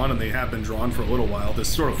lines are drawn, and they have been drawn for a little while. This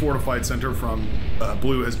sort of fortified center from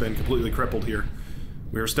blue has been completely crippled here.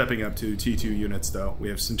 We are stepping up to T2 units though. We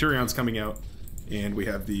have Centurions coming out, and we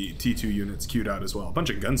have the T2 units queued out as well. A bunch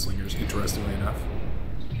of gunslingers, interestingly enough.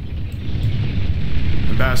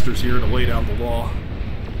 Ambassadors here to lay down the law.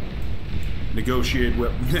 Negotiate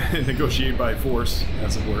negotiate by force,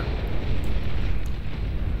 as it were.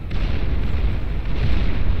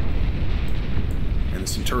 And the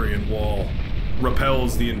Centurion wall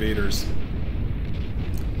repels the invaders.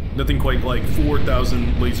 Nothing quite like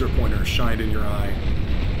 4,000 laser pointers shined in your eye.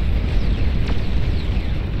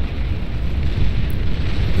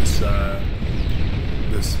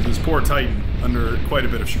 This poor Titan under quite a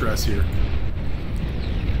bit of stress here.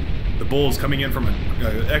 The Bulls coming in from an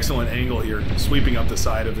excellent angle here, sweeping up the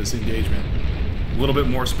side of this engagement. A little bit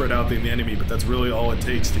more spread out than the enemy, but that's really all it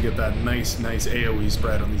takes to get that nice AoE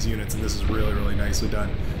spread on these units, and this is really nicely done.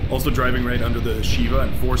 Also driving right under the Shiva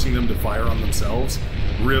and forcing them to fire on themselves.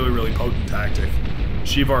 Really potent tactic.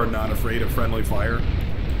 Shiva are not afraid of friendly fire.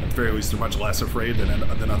 At the very least, they're much less afraid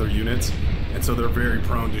than other units, and so they're very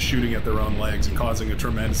prone to shooting at their own legs and causing a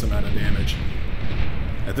tremendous amount of damage.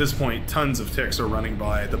 At this point, tons of ticks are running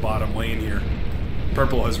by the bottom lane here.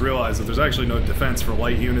 Purple has realized that there's actually no defense for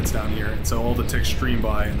light units down here, and so all the ticks stream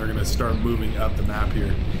by, and they're going to start moving up the map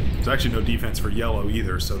here. There's actually no defense for yellow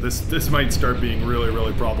either, so this might start being really,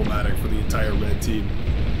 really problematic for the entire red team.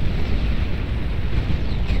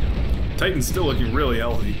 Titan's still looking really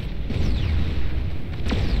healthy.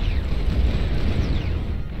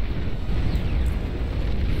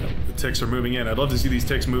 Ticks are moving in. I'd love to see these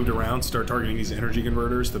ticks moved around, start targeting these energy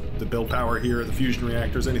converters, the build power here, the fusion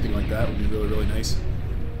reactors, anything like that would be really, really nice.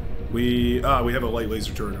 We have a light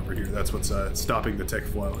laser turret over here. That's what's stopping the tick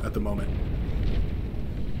flow at the moment.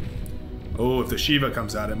 Oh, if the Shiva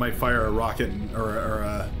comes out, it might fire a rocket or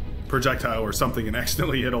a projectile or something and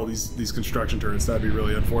accidentally hit all these construction turrets. That'd be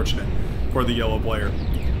really unfortunate for the yellow player.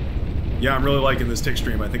 Yeah, I'm really liking this tick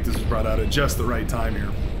stream. I think this was brought out at just the right time here.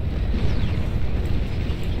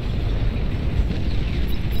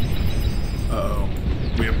 Uh-oh.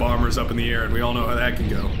 We have bombers up in the air, and we all know how that can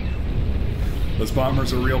go. Those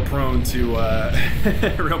bombers are real prone to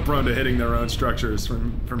hitting their own structures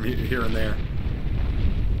from here and there.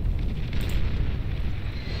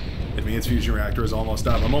 Advanced fusion reactor is almost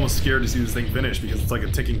up. I'm almost scared to see this thing finish because it's like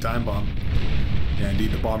a ticking time bomb. Yeah,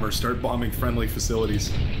 indeed, the bombers start bombing friendly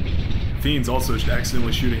facilities. Fiend's also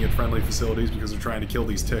accidentally shooting at friendly facilities because they're trying to kill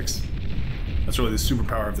these ticks. That's really the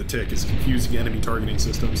superpower of the tick, is confusing enemy targeting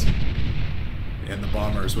systems. And the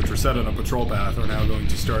bombers, which are set on a patrol path, are now going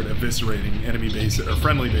to start eviscerating enemy bases, or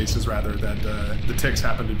friendly bases rather, that the ticks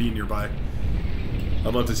happen to be nearby.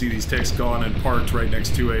 I'd love to see these ticks gone and parked right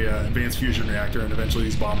next to a advanced fusion reactor, and eventually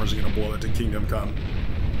these bombers are going to blow it to Kingdom Come.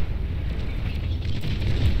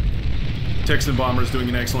 Ticks and bombers doing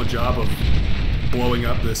an excellent job of blowing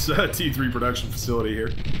up this T3 production facility here.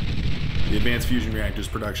 The advanced fusion reactors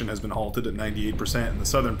production has been halted at 98%, and the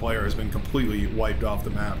southern player has been completely wiped off the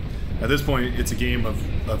map. At this point, it's a game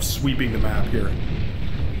of sweeping the map here.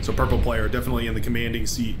 So purple player definitely in the commanding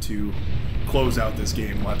seat to close out this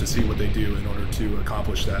game. We'll have to see what they do in order to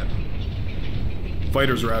accomplish that.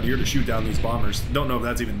 Fighters are out here to shoot down these bombers. Don't know if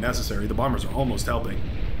that's even necessary. The bombers are almost helping.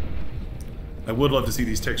 I would love to see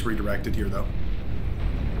these ticks redirected here, though.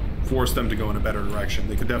 Force them to go in a better direction.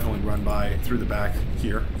 They could definitely run by through the back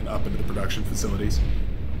here and up into the production facilities.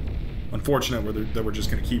 Unfortunate that we're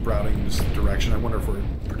just going to keep routing in this direction. I wonder if we're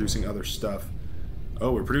producing other stuff.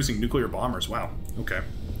 Oh, we're producing nuclear bombers. Wow. Okay.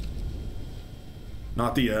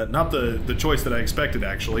 Not the choice that I expected,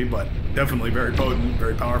 actually, but definitely very potent,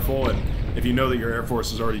 very powerful, and if you know that your Air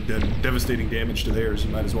Force has already done devastating damage to theirs,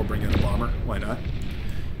 you might as well bring in a bomber. Why not?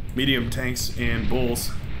 Medium tanks and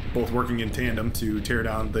bulls both working in tandem to tear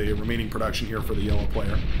down the remaining production here for the yellow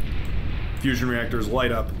player. Fusion reactors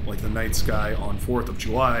light up like the night sky on 4th of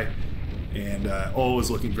July, and all is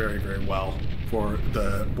looking very, very well for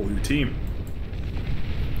the blue team.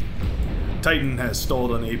 Titan has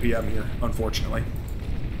stalled on APM here, unfortunately.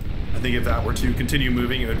 I think if that were to continue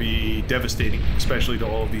moving, it would be devastating, especially to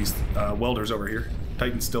all of these welders over here.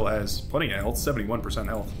 Titan still has plenty of health, 71%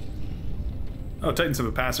 health. Oh, Titans have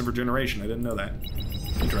a passive regeneration. I didn't know that.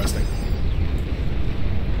 Interesting.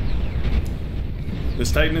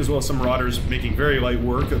 This Titan, as well as some Marauders, making very light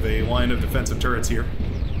work of a line of defensive turrets here.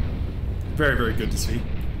 Very, very good to see.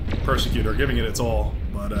 Persecutor giving it its all,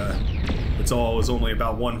 but its all is only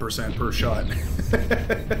about 1% per shot.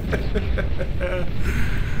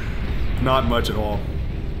 Not much at all.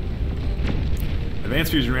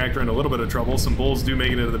 Advanced fusion reactor in a little bit of trouble. Some bulls do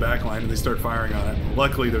make it into the back line and they start firing on it.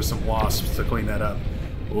 Luckily there's some wasps to clean that up.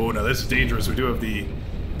 Oh, now this is dangerous. We do have the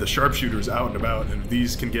sharpshooters out and about, and if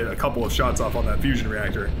these can get a couple of shots off on that fusion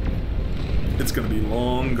reactor, it's going to be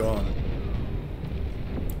long gone.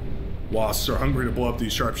 Wasps are hungry to blow up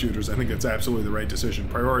these sharpshooters. I think that's absolutely the right decision.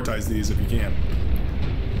 Prioritize these if you can.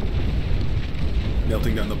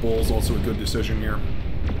 Melting down the bulls, also a good decision here.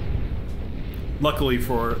 Luckily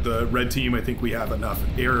for the red team, I think we have enough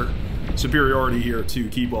air superiority here to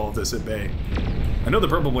keep all of this at bay. I know the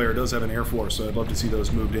purple player does have an air force, so I'd love to see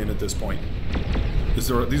those moved in at this point. These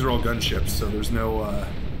are all gunships, so there's no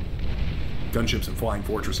gunships and flying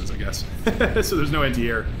fortresses, I guess. So there's no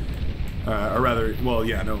anti-air. Or rather, well,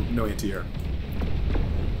 yeah, no anti-air.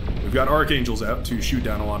 We've got Archangels out to shoot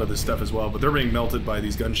down a lot of this stuff as well, but they're being melted by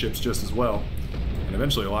these gunships just as well. And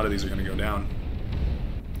eventually a lot of these are going to go down.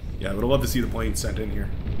 Yeah, I would love to see the planes sent in here.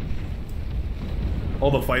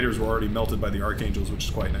 All the fighters were already melted by the Archangels, which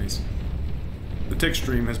is quite nice. The tick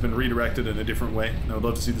stream has been redirected in a different way, and I would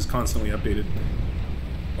love to see this constantly updated.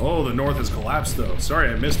 Oh, the north has collapsed, though. Sorry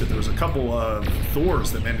I missed it. There was a couple of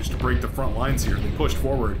Thors that managed to break the front lines here. They pushed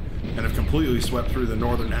forward and have completely swept through the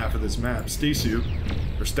northern half of this map. Stacu,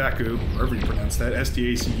 or Staku, however you pronounce that,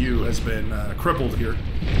 STACU, has been crippled here,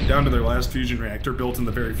 down to their last fusion reactor, built in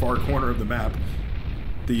the very far corner of the map.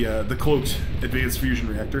 the cloaked advanced fusion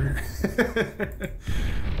reactor.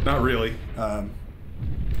 Not really.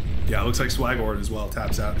 Yeah, it looks like Swagord as well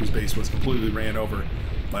taps out, whose base was completely ran over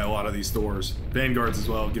by a lot of these Thors. Vanguards as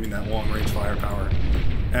well, giving that long-range firepower.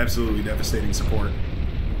 Absolutely devastating support.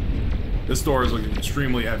 This Thor is looking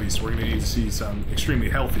extremely heavy, so we're going to need to see some extremely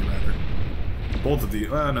healthy, rather. Both of the...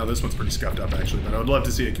 no, this one's pretty scuffed up, actually, but I would love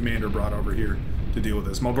to see a commander brought over here to deal with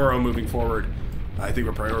this. Marlboro moving forward. I think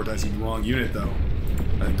we're prioritizing the wrong unit, though.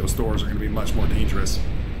 I think those Thors are going to be much more dangerous.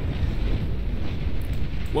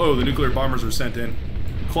 Whoa, the nuclear bombers are sent in.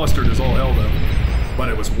 Clustered as all hell, though. But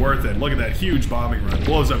it was worth it. Look at that huge bombing run.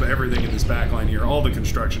 Blows up everything in this backline here. All the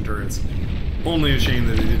construction turrets. Only a shame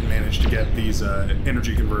that they didn't manage to get these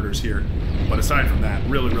energy converters here. But aside from that,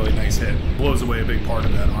 really, really nice hit. Blows away a big part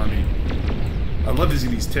of that army. I'd love to see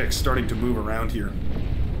these ticks starting to move around here.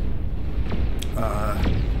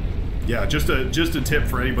 Yeah, just a tip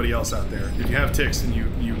for anybody else out there. If you have ticks and you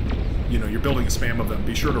know, you're building a spam of them,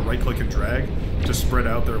 be sure to right-click and drag to spread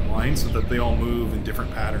out their lines so that they all move in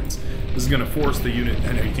different patterns. This is going to force the unit,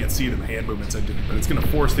 I know you can't see them, hand movements I did, but it's going to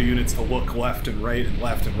force the units to look left and right and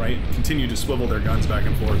left and right and continue to swivel their guns back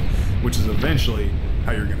and forth, which is eventually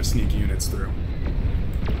how you're going to sneak units through.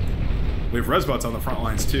 We have Resbots on the front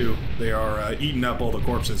lines too. They are eating up all the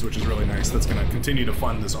corpses, which is really nice. That's going to continue to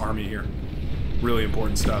fund this army here. Really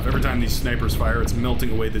important stuff. Every time these snipers fire, it's melting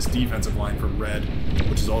away this defensive line from red,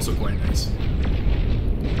 which is also quite nice.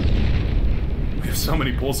 We have so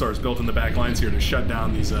many pulsars built in the back lines here to shut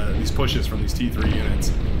down these pushes from these T3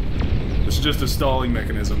 units. This is just a stalling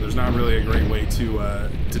mechanism. There's not really a great way to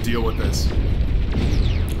deal with this.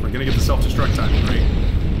 We're gonna get the self-destruct timing, right?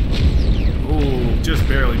 Oh, just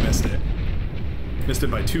barely missed it. Missed it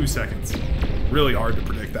by 2 seconds. Really hard to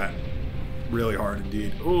predict that. Really hard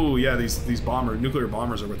indeed. Oh yeah, these nuclear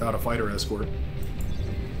bombers are without a fighter escort.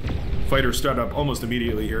 Fighters start up almost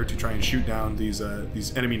immediately here to try and shoot down these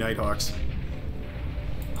enemy Nighthawks.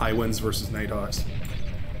 High winds versus Nighthawks.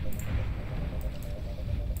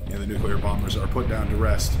 Yeah, the nuclear bombers are put down to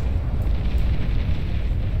rest.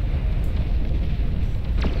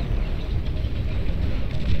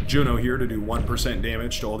 Juno here to do 1%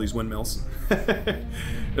 damage to all these windmills.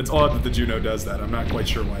 It's odd that the Juno does that. I'm not quite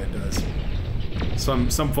sure why it does. Some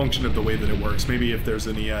function of the way that it works. Maybe if there's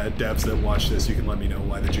any devs that watch this, you can let me know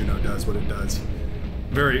why the Juno does what it does.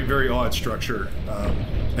 Very, very odd structure.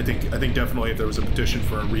 I think definitely if there was a petition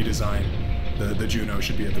for a redesign, the Juno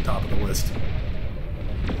should be at the top of the list.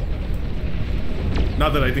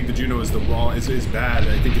 Not that I think the Juno is is bad.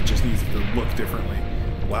 I think it just needs to look differently.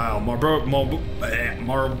 Wow,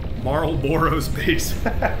 Marlboro's base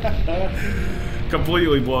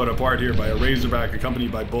completely blown apart here by a Razorback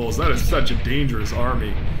accompanied by Bulls. That is such a dangerous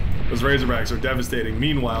army. Those Razorbacks are devastating.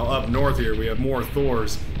 Meanwhile, up north here, we have more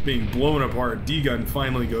Thors being blown apart. D-Gun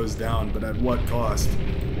finally goes down, but at what cost?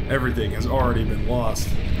 Everything has already been lost.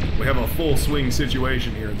 We have a full swing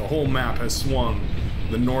situation here. The whole map has swung.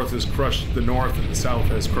 The north has crushed the north, and the south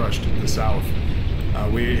has crushed the south.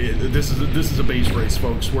 This is a base race,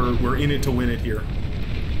 folks. We're in it to win it here.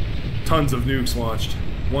 Tons of nukes launched.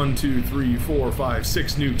 1, 2, 3, 4, 5,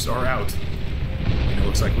 6 nukes are out. And it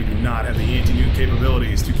looks like we do not have the anti-nuke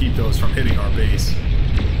capabilities to keep those from hitting our base.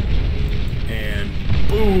 And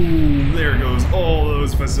boom! There goes all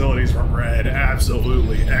those facilities from red.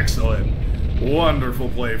 Absolutely excellent. Wonderful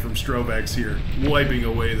play from Strobex here, wiping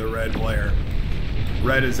away the red player.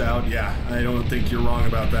 Red is out, yeah, I don't think you're wrong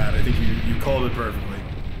about that. I think you called it perfectly.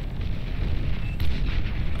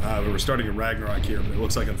 We were starting a Ragnarok here, but it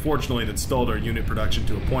looks like unfortunately it stalled our unit production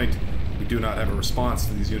to a point. We do not have a response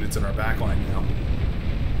to these units in our backline now.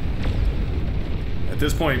 At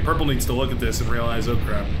this point, Purple needs to look at this and realize, oh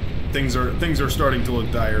crap, things are starting to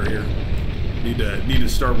look dire here. Need to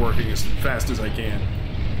start working as fast as I can.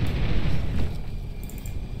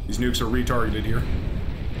 These nukes are retargeted here.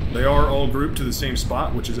 They are all grouped to the same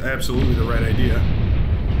spot, which is absolutely the right idea.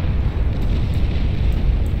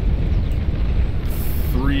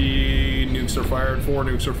 3 nukes are fired, 4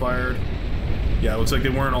 nukes are fired. Yeah, it looks like they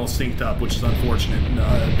weren't all synced up, which is unfortunate.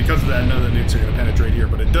 Because of that, none of the nukes are going to penetrate here,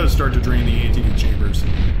 but it does start to drain the anti-nuke chambers,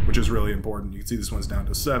 which is really important. You can see this one's down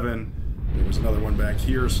to 7. There was another one back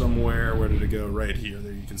here somewhere. Where did it go? Right here.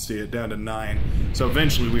 There you can see it, down to 9. So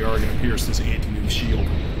eventually we are going to pierce this anti-nuke shield.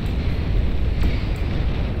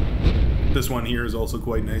 This one here is also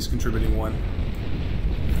quite nice, contributing 1.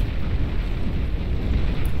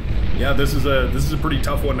 Yeah, this is a pretty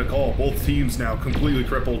tough one to call. Both teams now completely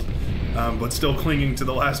crippled, but still clinging to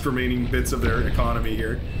the last remaining bits of their economy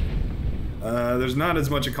here. There's not as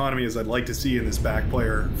much economy as I'd like to see in this back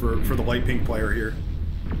player for the light pink player here.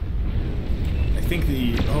 I think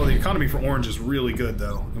the economy for orange is really good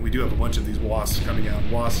though, and we do have a bunch of these wasps coming out,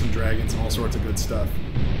 wasps and dragons and all sorts of good stuff.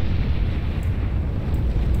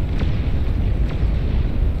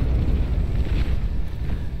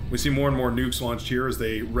 We see more and more nukes launched here as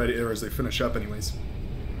they finish up, anyways.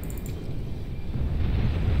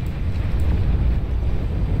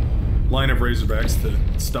 Line of Razorbacks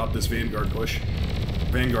to stop this Vanguard push.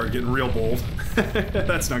 Vanguard getting real bold.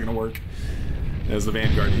 That's not going to work, as the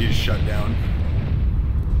Vanguard is shut down.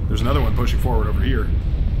 There's another one pushing forward over here.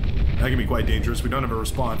 That can be quite dangerous. We don't have a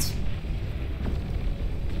response.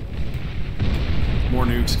 More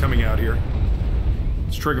nukes coming out here.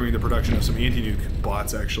 It's triggering the production of some anti-nuke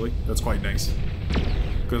bots, actually. That's quite nice.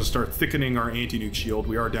 Going to start thickening our anti-nuke shield.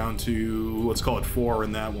 We are down to, let's call it 4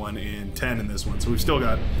 in that one and 10 in this one. So we've still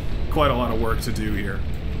got quite a lot of work to do here.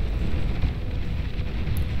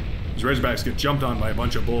 These Razorbacks get jumped on by a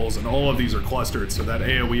bunch of bulls, and all of these are clustered, so that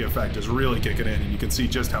AoE effect is really kicking in, and you can see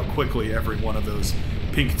just how quickly every one of those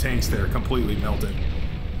pink tanks there completely melted.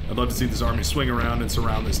 I'd love to see this army swing around and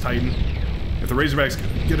surround this Titan. If the Razorbacks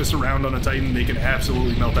get us around on a Titan, they can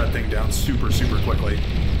absolutely melt that thing down super, super quickly.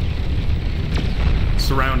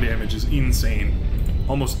 Surround damage is insane.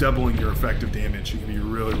 Almost doubling your effective damage. It can be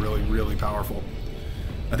really, really, really powerful.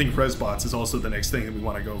 I think Resbots is also the next thing that we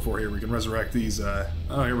want to go for here. We can resurrect these, oh,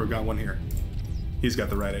 here we've got one here. He's got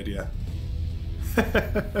the right idea.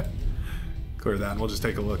 Clear that, and we'll just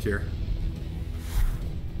take a look here.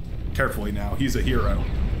 Carefully now, he's a hero.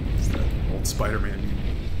 It's the old Spider-Man.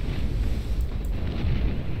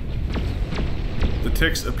 The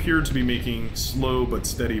ticks appear to be making slow but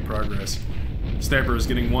steady progress. Sniper is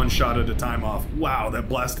getting one shot at a time off. Wow, that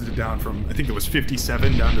blasted it down from, I think it was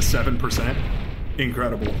 57 down to 7%.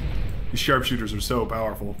 Incredible. These sharpshooters are so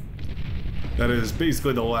powerful. That is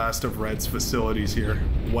basically the last of Red's facilities here,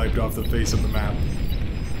 wiped off the face of the map.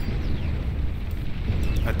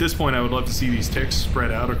 At this point, I would love to see these ticks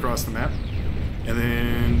spread out across the map, and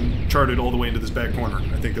then charted all the way into this back corner.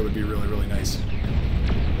 I think that would be really, really nice.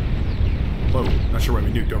 Whoa, not sure why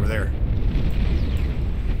we nuked over there.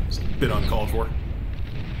 It's a bit uncalled for.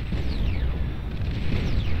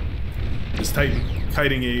 This Titan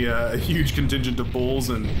kiting a huge contingent of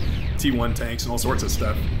bulls and T1 tanks and all sorts of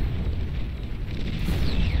stuff.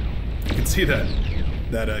 You can see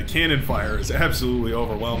that cannon fire is absolutely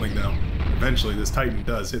overwhelming though. Eventually this Titan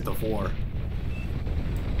does hit the floor.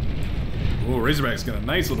 Oh, Razorback's got a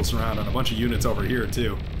nice little surround on a bunch of units over here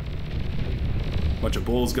too. Bunch of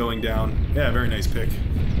bulls going down. Yeah, very nice pick.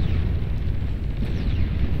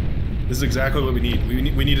 This is exactly what we need.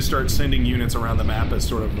 We need to start sending units around the map as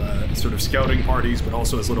sort of scouting parties, but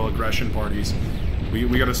also as little aggression parties. We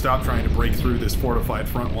got to stop trying to break through this fortified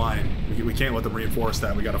front line. We can't let them reinforce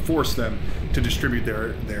that. We got to force them to distribute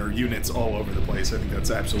their units all over the place. I think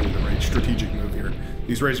that's absolutely the right strategic move here.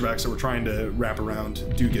 These Razorbacks that we're trying to wrap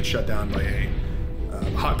around do get shut down by a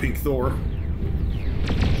Hot Pink Thor.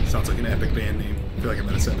 Sounds like an epic band name. I feel like I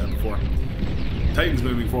might have said that before. Titan's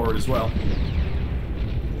moving forward as well.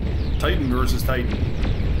 Titan versus Titan.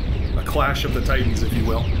 A clash of the Titans, if you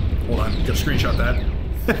will. Hold on, gotta screenshot that.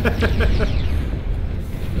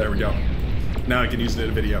 There we go. Now I can use it in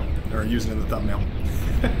a video, or use it in the thumbnail.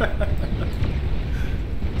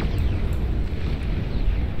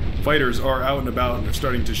 Fighters are out and about, and they're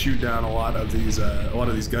starting to shoot down a lot of these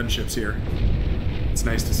gunships here. It's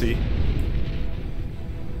nice to see.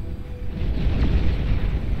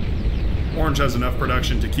 Orange has enough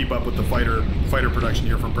production to keep up with the fighter production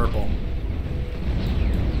here from Purple.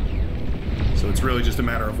 So it's really just a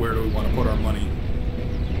matter of where do we want to put our money.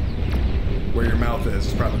 Where your mouth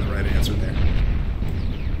is probably the right answer there.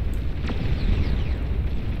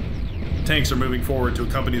 Tanks are moving forward to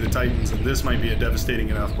accompany the Titans, and this might be a devastating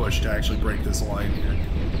enough push to actually break this line here.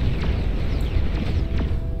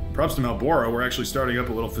 Props to Malboro, we're actually starting up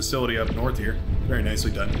a little facility up north here. Very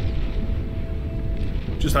nicely done.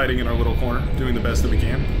 Just hiding in our little corner, doing the best that we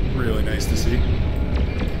can. Really nice to see.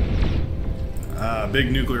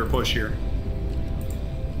 Big nuclear push here.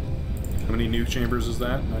 How many nuke chambers is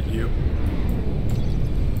that? Not you.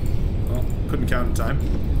 Well, couldn't count in time,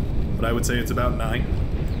 but I would say it's about 9.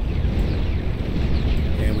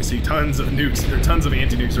 And we see tons of nukes, or tons of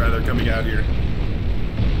anti-nukes rather, coming out here.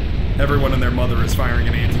 Everyone and their mother is firing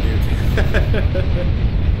an anti-nuke.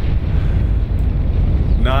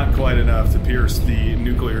 Not quite enough to pierce the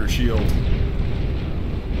nuclear shield.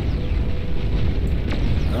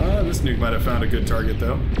 This nuke might have found a good target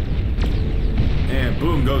though. And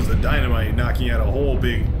boom goes the dynamite, knocking out a whole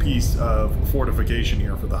big piece of fortification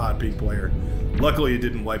here for the Hot Pink player. Luckily it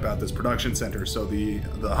didn't wipe out this production center, so the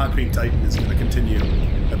Hot Pink Titan is going to continue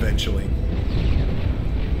eventually.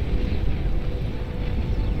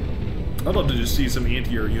 I'd love to just see some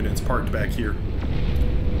anti-air units parked back here.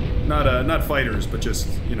 Not fighters, but just,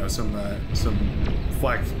 you know, some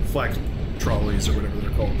flak trolleys or whatever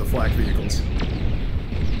they're called, the flak vehicles.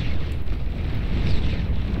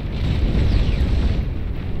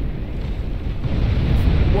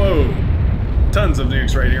 Whoa! Tons of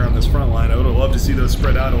nukes right here on this front line. I would have loved to see those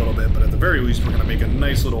spread out a little bit, but at the very least, we're going to make a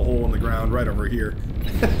nice little hole in the ground right over here.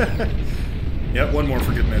 Yep, one more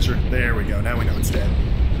for good measure. There we go. Now we know it's dead.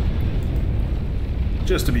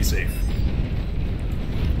 Just to be safe.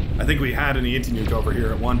 I think we had an anti-nuke over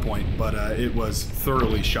here at one point, but it was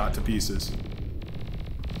thoroughly shot to pieces.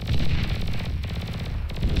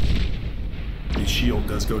 The shield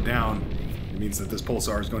does go down. It means that this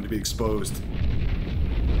pulsar is going to be exposed.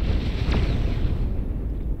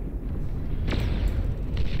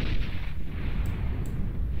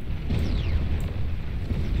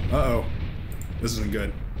 Uh-oh. This isn't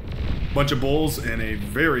good. Bunch of bulls and a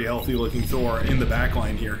very healthy looking Thor in the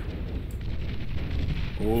backline here.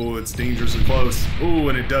 Oh, it's dangerously close. Oh,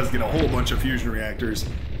 and it does get a whole bunch of fusion reactors.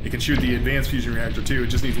 It can shoot the advanced fusion reactor too. It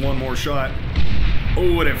just needs one more shot.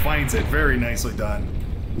 Oh, and it finds it. Very nicely done.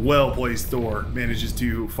 Well-placed Thor manages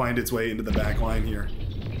to find its way into the backline here.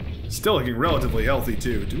 Still looking relatively healthy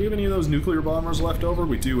too. Do we have any of those nuclear bombers left over?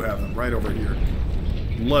 We do have them right over here.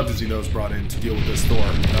 Love to see those brought in to deal with this Thor.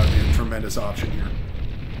 That would be a tremendous option here.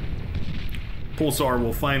 Pulsar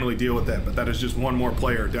will finally deal with that, but that is just one more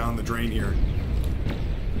player down the drain here.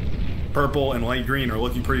 Purple and light green are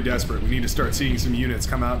looking pretty desperate. We need to start seeing some units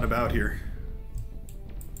come out and about here.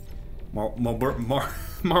 Marlboro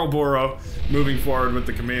moving forward with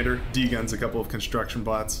the commander. D-guns a couple of construction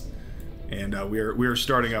bots. And we are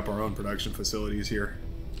starting up our own production facilities here.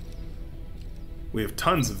 We have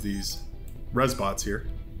tons of these res bots here.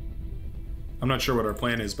 I'm not sure what our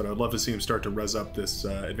plan is, but I would love to see him start to res up this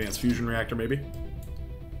advanced fusion reactor, maybe.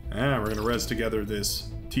 And we're going to res together this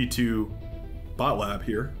T2 bot lab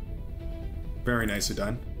here. Very nicely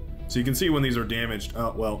done. So you can see when these are damaged,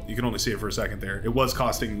 well, you can only see it for a second there. It was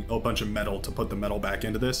costing a bunch of metal to put the metal back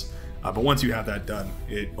into this, but once you have that done,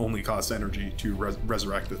 it only costs energy to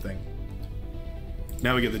resurrect the thing.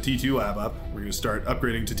 Now we get the T2 lab up. We're going to start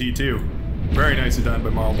upgrading to T2. Very nicely done by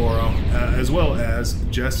Marlboro, as well as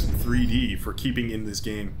Just 3D for keeping in this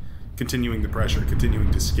game, continuing the pressure,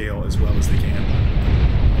 continuing to scale as well as they can.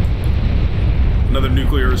 Another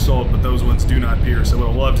nuclear assault, but those ones do not pierce. I would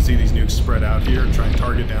have loved to see these nukes spread out here and try and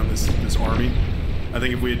target down this army. I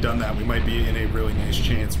think if we had done that, we might be in a really nice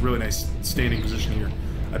chance, really nice standing position here.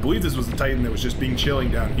 I believe this was the Titan that was just being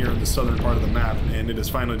chilling down here in the southern part of the map, and it has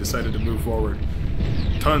finally decided to move forward.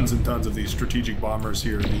 Tons and tons of these strategic bombers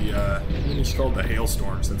here. It's called the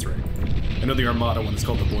Hailstorms, that's right. I know the Armada one is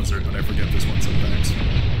called the Blizzard, but I forget this one sometimes.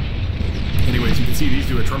 Anyways, you can see these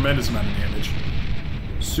do a tremendous amount of damage.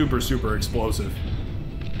 Super, super explosive.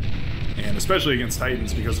 And especially against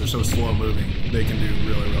Titans, because they're so slow moving, they can do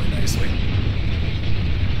really, really nicely.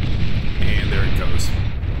 And there it goes.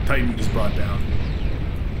 Titan is brought down.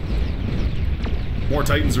 More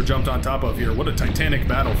Titans are jumped on top of here. What a titanic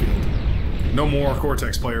battlefield. No more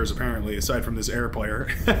Cortex players, apparently, aside from this air player,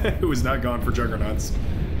 who is not gone for Juggernauts.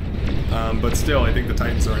 But still, I think the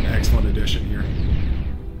Titans are an excellent addition here.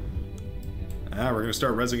 We're going to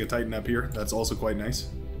start resing a Titan up here. That's also quite nice.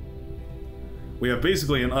 We have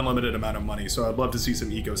basically an unlimited amount of money, so I'd love to see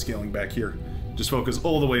some eco-scaling back here. Just focus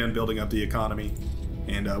all the way on building up the economy,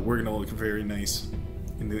 and we're going to look very nice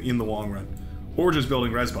in the long run. Or just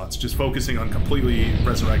building res bots, just focusing on completely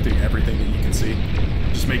resurrecting everything that you can see.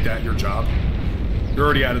 Just make that your job. You're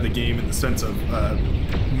already out of the game in the sense of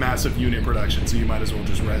massive unit production, so you might as well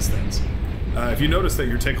just res things. If you notice that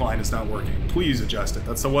your tick line is not working, please adjust it.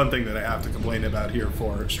 That's the one thing that I have to complain about here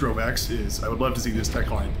for Strovex, is I would love to see this tech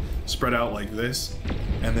line spread out like this,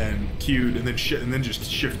 and then queued, and then just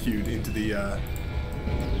shift queued into the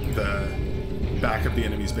back of the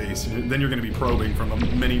enemy's base. Then you're going to be probing from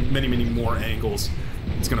many more angles.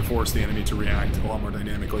 It's going to force the enemy to react a lot more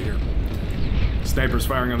dynamically here. Snipers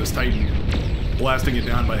firing on this Titan, blasting it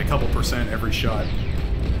down by a couple percent every shot.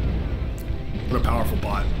 What a powerful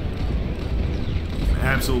bot. Can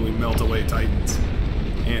absolutely melt away Titans.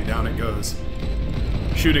 And down it goes.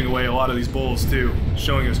 Shooting away a lot of these bulls too,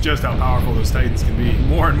 showing us just how powerful those Titans can be.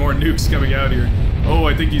 More and more nukes coming out here. Oh,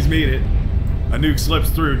 I think he's made it. A nuke slips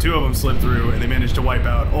through, two of them slip through, and they managed to wipe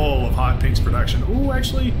out all of Hot Pink's production. Ooh,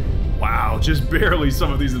 actually, wow, just barely some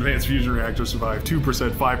of these advanced fusion reactors survive. 2%,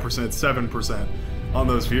 5%, 7% on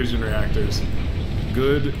those fusion reactors.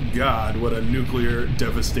 Good God, what a nuclear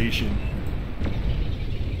devastation.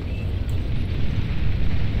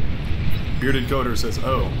 Bearded Coder says,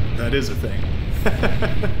 oh, that is a thing.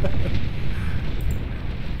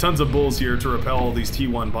 Tons of bulls here to repel all these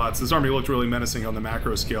T1 bots. This army looked really menacing on the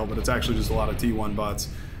macro scale, but it's actually just a lot of T1 bots.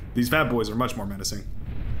 These fat boys are much more menacing.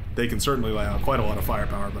 They can certainly lay out quite a lot of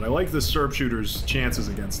firepower, but I like the sharpshooter's chances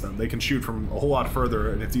against them. They can shoot from a whole lot further,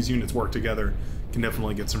 and if these units work together, can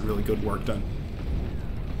definitely get some really good work done.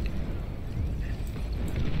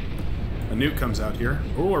 A nuke comes out here.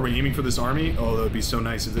 Oh, are we aiming for this army? Oh, that would be so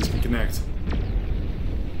nice if this can connect.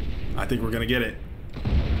 I think we're gonna get it.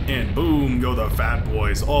 And boom, go the fat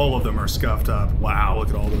boys. All of them are scuffed up. Wow, look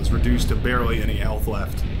at all those. Reduced to barely any health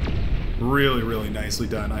left. Really, really nicely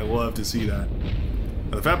done. I love to see that.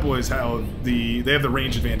 Now, the fat boys have the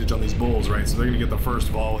range advantage on these bulls, right? So they're gonna get the first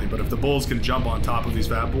volley. But if the bulls can jump on top of these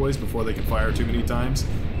fat boys before they can fire too many times,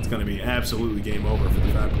 it's gonna be absolutely game over for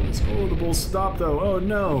the fat boys. Oh, the bulls stop though. Oh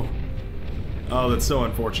no. Oh, that's so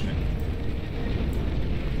unfortunate.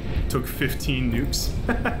 Took 15 nukes.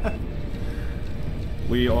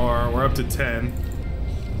 We're up to 10.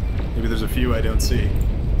 Maybe there's a few I don't see.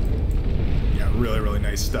 Yeah, really, really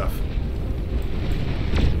nice stuff.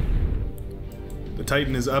 The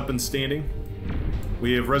Titan is up and standing.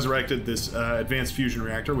 We have resurrected this advanced fusion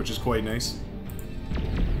reactor, which is quite nice.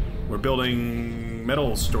 We're building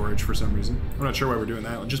metal storage for some reason. I'm not sure why we're doing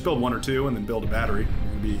that. We'll just build 1 or 2 and then build a battery.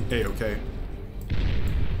 It'll be A-okay.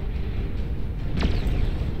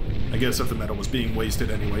 I guess if the metal was being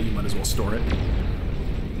wasted anyway, you might as well store it.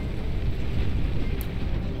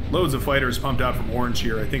 Loads of fighters pumped out from orange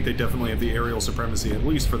here. I think they definitely have the aerial supremacy, at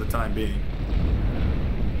least for the time being.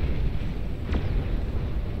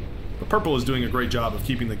 But purple is doing a great job of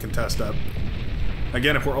keeping the contest up.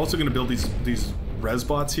 Again, if we're also going to build these res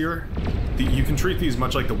bots here, you can treat these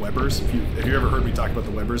much like the Webbers. If you ever heard me talk about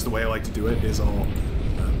the Webbers, the way I like to do it is I'll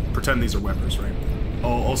pretend these are Webbers, right?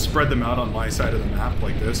 I'll spread them out on my side of the map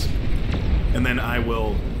like this, and then I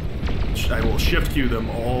will shift queue them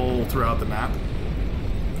all throughout the map.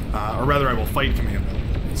 Or rather, I will fight command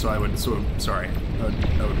them. So I would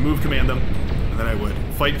move command them, and then I would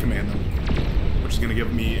fight command them, which is going to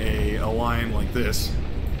give me a line like this,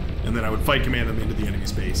 and then I would fight command them into the enemy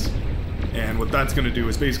space. And what that's going to do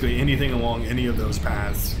is basically anything along any of those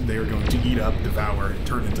paths, they are going to eat up, devour, and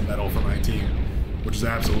turn into metal for my team, which is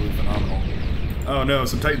absolutely phenomenal. Oh no,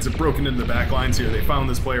 some Titans have broken into the back lines here. They found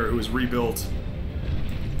this player who was rebuilt.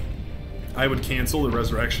 I would cancel the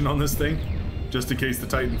resurrection on this thing, just in case the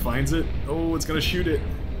Titan finds it. Oh, it's gonna shoot it.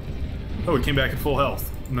 Oh, it came back at full health.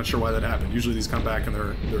 I'm not sure why that happened. Usually these come back and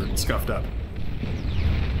they're scuffed up.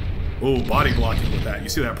 Oh, body blocking with that. You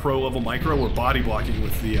see that pro level micro? We're body blocking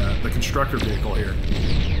with the constructor vehicle here.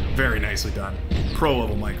 Very nicely done. Pro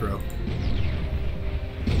level micro.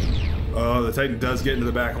 Oh, the Titan does get into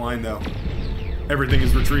the back line though. Everything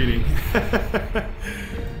is retreating.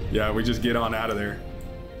 Yeah, we just get on out of there.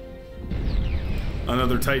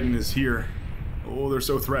 Another Titan is here. Oh, they're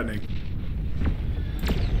so threatening.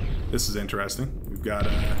 This is interesting. We've got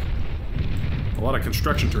a lot of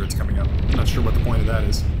construction turrets coming up. I'm not sure what the point of that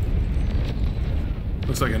is.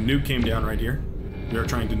 Looks like a nuke came down right here. We are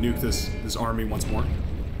trying to nuke this army once more.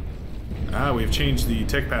 Ah, we have changed the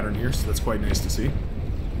tech pattern here, so that's quite nice to see.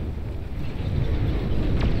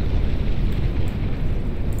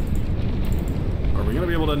 Are we going to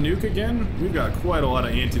be able to nuke again? We've got quite a lot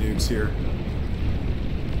of anti-nukes here.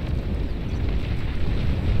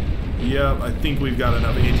 Yep, I think we've got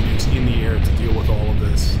enough anti-nukes in the air to deal with all of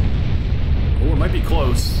this. Oh, it might be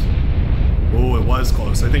close. Oh, it was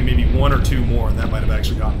close. I think maybe 1 or 2 more, and that might have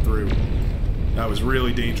actually gotten through. That was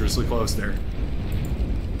really dangerously close there.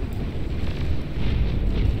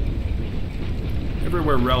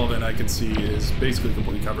 Everywhere relevant I can see is basically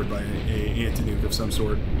completely covered by a anti-nuke of some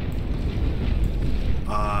sort.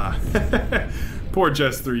 Ah, poor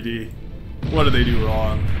Jess 3D. What did they do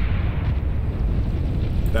wrong?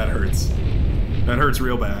 That hurts. That hurts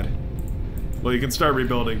real bad. Well, you can start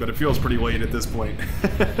rebuilding, but it feels pretty late at this point.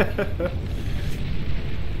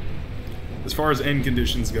 As far as end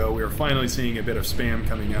conditions go, we are finally seeing a bit of spam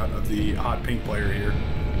coming out of the hot pink player here.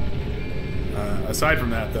 Aside from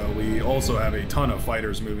that, though, we also have a ton of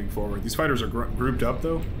fighters moving forward. These fighters are grouped up,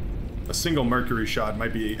 though. A single Mercury shot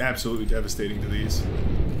might be absolutely devastating to these.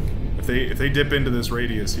 If they dip into this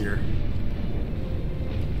radius here.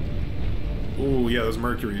 Oh yeah, those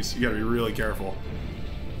Mercuries. You gotta be really careful.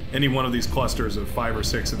 Any one of these clusters of 5 or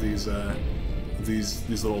 6 of these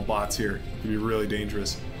little bots here could be really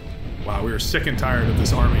dangerous. Wow, we are sick and tired of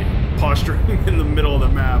this army posturing in the middle of the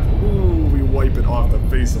map. Ooh, we wipe it off the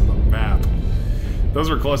face of the map. Those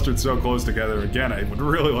were clustered so close together. Again, I would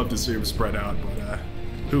really love to see them spread out, but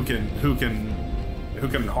who can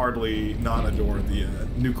hardly not adore the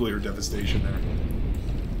nuclear devastation there?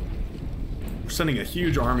 sending a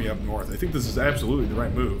huge army up north. I think this is absolutely the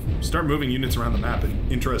right move. Start moving units around the map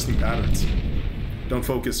in interesting patterns. Don't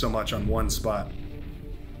focus so much on one spot.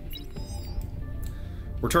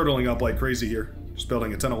 We're turtling up like crazy here. Just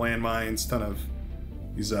building a ton of landmines, ton of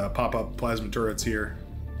these pop-up plasma turrets here.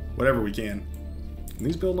 Whatever we can. Can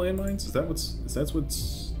these build landmines? Is that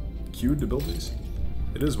what's queued to build these?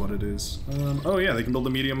 It is what it is. Oh yeah, they can build the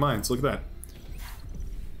medium mines. Look at that.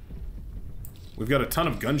 We've got a ton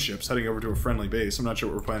of gunships heading over to a friendly base. I'm not sure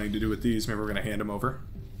what we're planning to do with these. Maybe we're going to hand them over.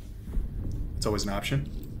 It's always an option.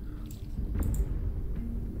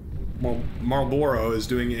 Well, Marlboro is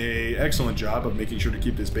doing an excellent job of making sure to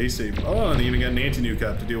keep this base safe. Oh, and they even got an anti-nuke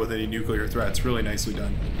up to deal with any nuclear threats. Really nicely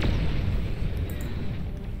done.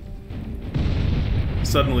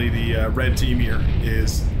 Suddenly the red team here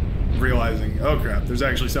is realizing, oh crap, there's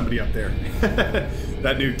actually somebody up there.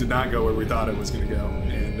 That nuke did not go where we thought it was going to go,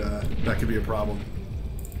 and that could be a problem.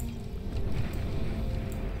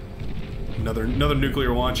 Another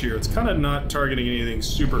nuclear launch here. It's kind of not targeting anything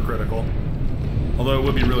super critical. Although it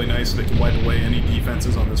would be really nice if they could wipe away any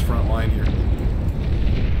defenses on this front line here.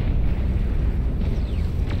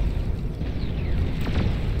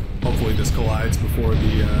 Hopefully this collides before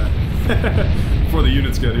the before the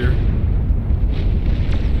units get here.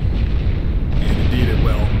 And indeed it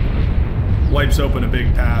will. Wipes open a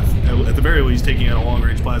big path, at the very least taking out a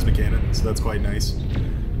long-range plasma cannon, so that's quite nice.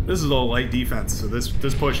 This is all light defense, so this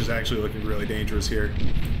push is actually looking really dangerous here.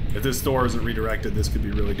 If this Thor isn't redirected, this could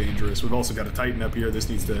be really dangerous. We've also got a Titan up here. This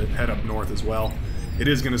needs to head up north as well. It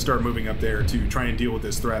is going to start moving up there to try and deal with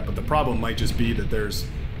this threat, but the problem might just be that there's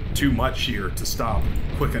too much here to stop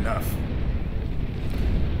quick enough.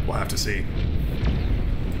 We'll have to see.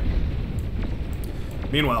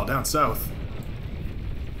 Meanwhile, down south,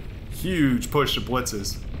 huge push to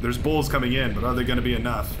blitzes. There's bulls coming in, but are they going to be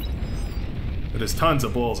enough? There's tons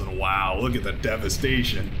of bulls, and wow, look at the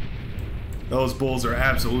devastation. Those bulls are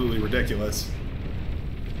absolutely ridiculous.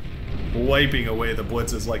 Wiping away the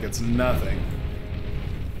blitzes like it's nothing.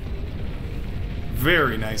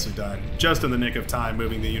 Very nicely done. Just in the nick of time,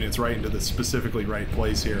 moving the units right into the specifically right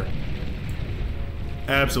place here.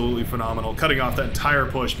 Absolutely phenomenal. Cutting off that entire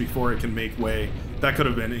push before it can make way. That could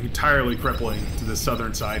have been entirely crippling to the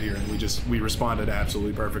southern side here, and we responded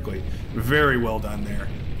absolutely perfectly. Very well done there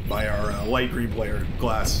by our light green player,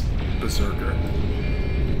 Glass Berserker.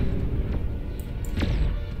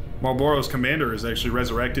 Marlboro's commander is actually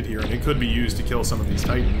resurrected here, and it could be used to kill some of these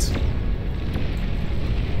Titans.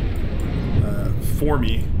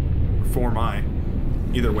 For-my,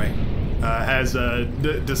 either way, has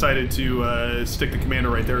decided to stick the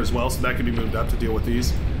commander right there as well, so that can be moved up to deal with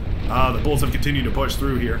these. The bulls have continued to push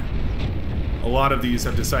through here. A lot of these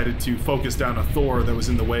have decided to focus down a Thor that was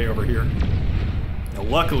in the way over here. Now,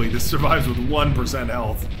 luckily, this survives with 1%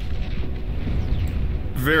 health.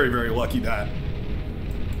 Very, very lucky that.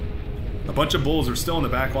 A bunch of bulls are still in the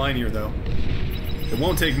back line here, though. It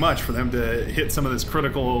won't take much for them to hit some of this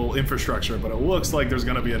critical infrastructure, but it looks like there's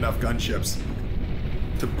going to be enough gunships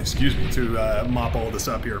to mop all this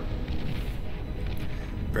up here.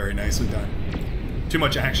 Very nicely done. Too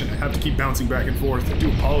much action. I have to keep bouncing back and forth. I do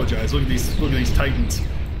apologize. Look at these Titans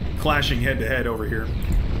clashing head to head over here.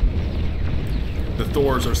 The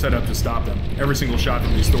Thors are set up to stop them. Every single shot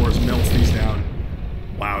from these Thors melts these down.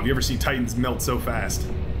 Wow, have you ever seen Titans melt so fast?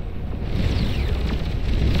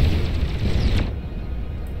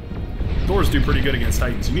 Thors do pretty good against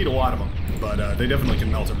Titans. You need a lot of them, but they definitely can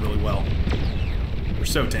melt them really well. They're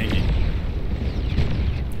so tanky.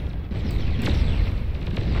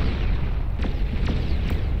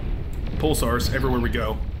 Pulsars everywhere we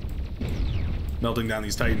go. Melting down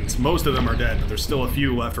these Titans. Most of them are dead, but there's still a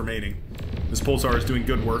few left remaining. This Pulsar is doing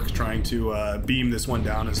good work trying to beam this one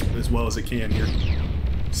down as well as it can here.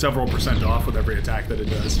 Several % off with every attack that it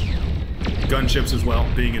does. Gunships as well,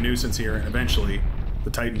 being a nuisance here, and eventually the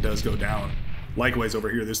Titan does go down. Likewise over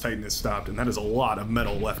here, this Titan is stopped, and that is a lot of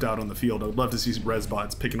metal left out on the field. I would love to see some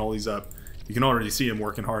Resbots picking all these up. You can already see him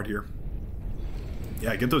working hard here.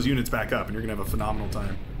 Yeah, get those units back up, and you're going to have a phenomenal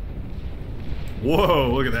time.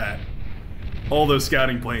 Whoa, look at that. All those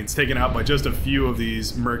scouting planes taken out by just a few of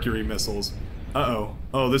these Mercury missiles. Uh-oh.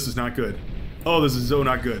 Oh, this is not good. Oh, this is so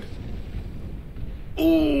not good.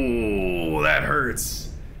 Ooh, that hurts.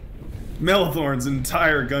 Melithorn's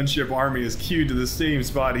entire gunship army is queued to the same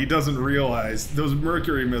spot. He doesn't realize those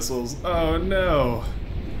Mercury missiles. Oh no.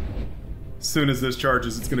 As soon as this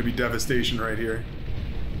charges, it's going to be devastation right here.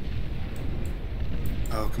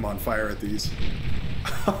 Oh, come on, fire at these.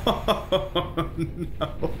 Oh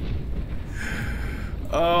no.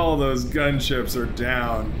 All those gunships are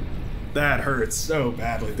down. That hurts so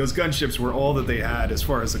badly. Those gunships were all that they had as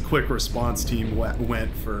far as a quick response team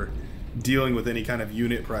went for dealing with any kind of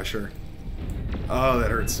unit pressure. Oh,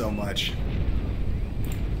 that hurts so much.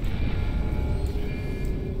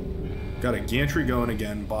 Got a gantry going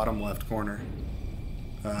again, bottom left corner.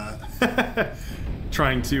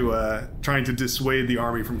 Trying to dissuade the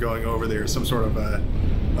army from going over there. Some sort of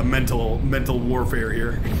a mental warfare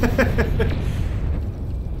here.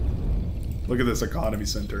 Look at this economy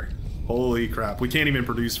center. Holy crap, we can't even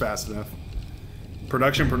produce fast enough.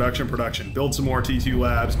 Production, production, production. Build some more T2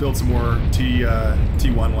 labs, build some more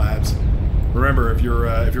T1 labs. Remember, if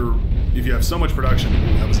you have so much production,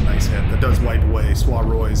 ooh, that was a nice hit. That does wipe away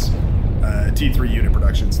Swaroy's T3 unit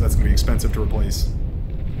production, so that's going to be expensive to replace.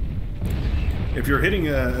 If you're hitting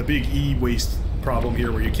a big E-waste problem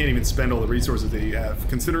here where you can't even spend all the resources that you have,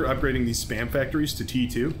 consider upgrading these spam factories to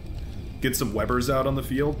T2. Get some Webbers out on the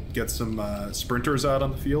field, get some Sprinters out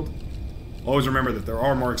on the field. Always remember that there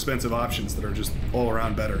are more expensive options that are just all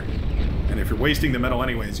around better. And if you're wasting the metal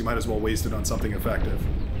anyways, you might as well waste it on something effective.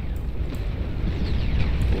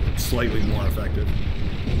 Or slightly more effective.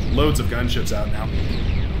 Loads of gunships out now.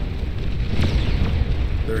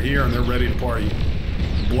 They're here and they're ready to party.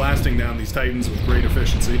 Blasting down these Titans with great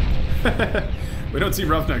efficiency. We don't see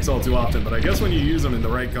Roughnecks all too often, but I guess when you use them in the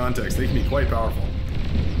right context, they can be quite powerful.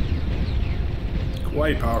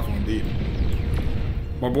 Quite powerful indeed.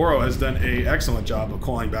 Marlboro has done an excellent job of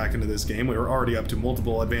clawing back into this game. We were already up to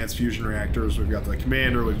multiple advanced fusion reactors. We've got the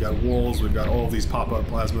Commander, we've got Wolves, we've got all of these pop-up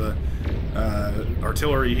plasma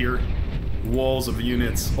artillery here. Walls of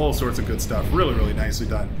units, all sorts of good stuff. Really, really nicely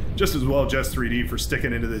done. Just as well Just 3D for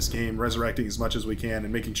sticking into this game, resurrecting as much as we can,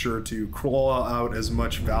 and making sure to claw out as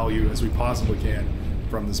much value as we possibly can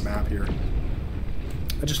from this map here.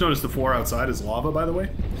 I just noticed the floor outside is lava, by the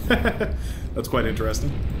way. That's quite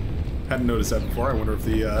interesting. Hadn't noticed that before. I wonder if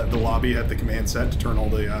the lobby had the command set to turn all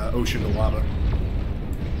the ocean to lava.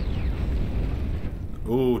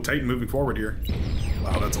 Oh, Titan moving forward here.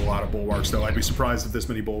 Wow, that's a lot of bulwarks, though. I'd be surprised if this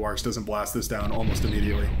many bulwarks doesn't blast this down almost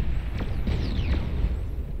immediately.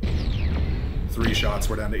 3 shots,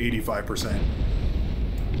 we're down to 85%.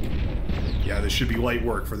 Yeah, this should be light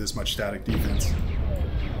work for this much static defense.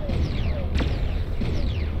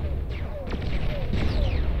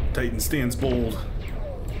 Titan stands bold.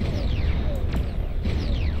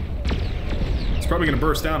 It's probably going to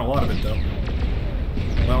burst down a lot of it, though.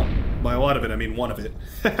 Well, by a lot of it, I mean one of it.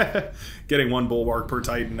 Getting 1 bulwark per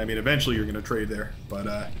Titan, I mean, eventually you're going to trade there,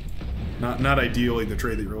 but not ideally the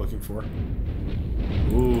trade that you're looking for.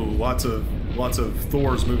 Ooh, lots of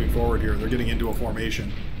Thors moving forward here. They're getting into a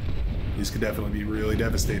formation. These could definitely be really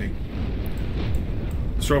devastating.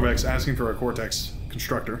 Strovex asking for a Cortex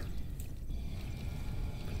constructor.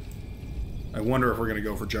 I wonder if we're going to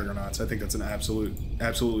go for Juggernauts. I think that's an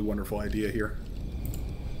absolutely wonderful idea here.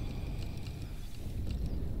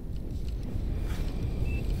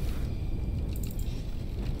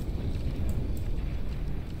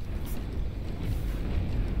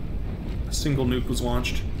 A single nuke was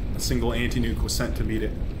launched. A single anti-nuke was sent to meet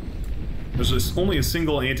it. There's only a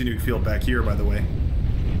single anti-nuke field back here, by the way.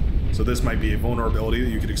 So this might be a vulnerability that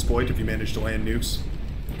you could exploit if you manage to land nukes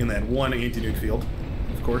in that one anti-nuke field,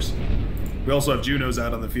 of course. We also have Junos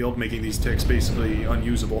out on the field, making these ticks basically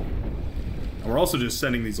unusable. And we're also just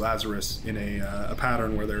sending these Lazarus in a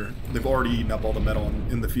pattern where they've already eaten up all the metal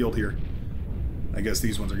in the field here. I guess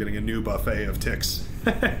these ones are getting a new buffet of ticks.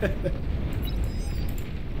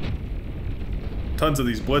 Tons of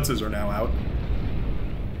these blitzes are now out.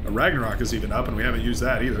 A Ragnarok is even up, and we haven't used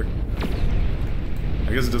that either.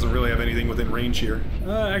 I guess it doesn't really have anything within range here.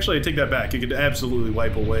 Actually, I take that back. It could absolutely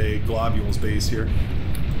wipe away Globule's base here.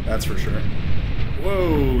 That's for sure.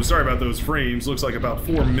 Whoa, sorry about those frames. Looks like about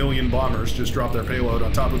 4 million bombers just dropped their payload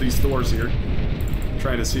on top of these Thors here.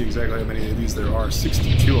 Trying to see exactly how many of these there are.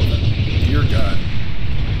 62 of them. Dear God.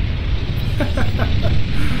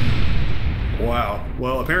 Wow.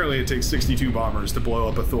 Well, apparently it takes 62 bombers to blow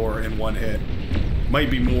up a Thor in one hit. Might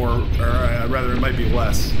be more, or rather it might be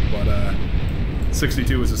less, but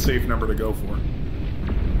 62 is a safe number to go for.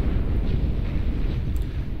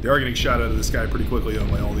 They are getting shot out of the sky pretty quickly, though,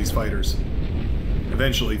 by all these fighters.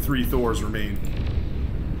 Eventually, 3 Thors remain.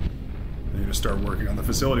 They're going to start working on the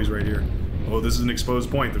facilities right here. Oh, this is an exposed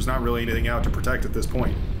point. There's not really anything out to protect at this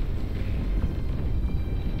point.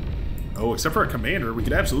 Oh, except for a commander, we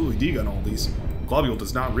could absolutely degun all these. Globule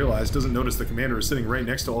does not realize, doesn't notice the commander is sitting right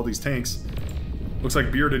next to all these tanks. Looks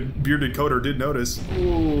like Bearded Coder did notice.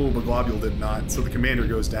 Oh, but Globule did not. So the commander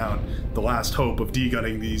goes down. The last hope of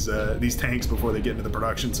degunning these tanks before they get into the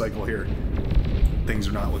production cycle here. Things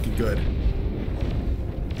are not looking good.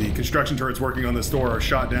 The construction turrets working on this door are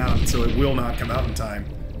shot down, so it will not come out in time.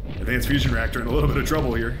 Advanced fusion reactor in a little bit of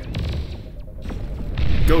trouble here.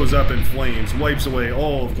 Goes up in flames, wipes away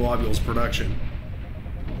all of Globule's production.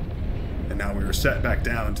 And now we are set back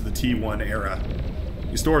down to the T1 era.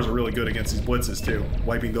 These doors are really good against these blitzes too,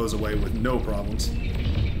 wiping those away with no problems.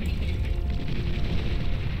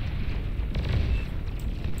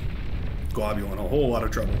 Globule in a whole lot of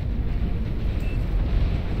trouble.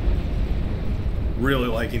 Really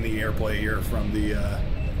liking the airplay here from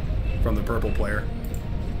the purple player.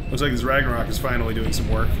 Looks like this Ragnarok is finally doing some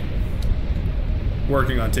work.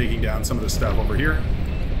 Working on taking down some of the stuff over here.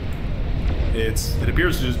 It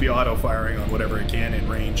appears to just be auto-firing on whatever it can in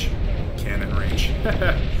range. Cannon range. Look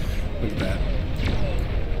at that.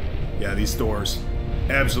 Yeah, these stores.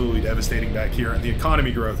 Absolutely devastating back here. And the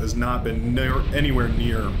economy growth has not been anywhere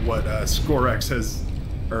near what Skorex has,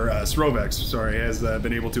 or Srovex, sorry, has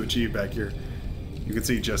been able to achieve back here. You can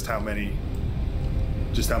see just how many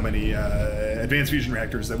advanced fusion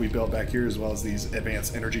reactors that we built back here, as well as these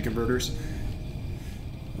advanced energy converters.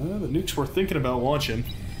 The nukes were thinking about launching.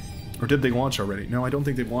 Or did they launch already? No, I don't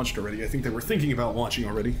think they've launched already. I think they were thinking about launching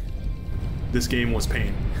already. This game was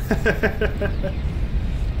pain.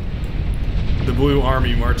 The blue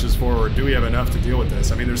army marches forward. Do we have enough to deal with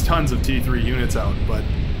this? I mean, there's tons of T3 units out, but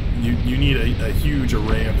you need a huge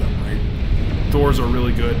array of them, right? Thors are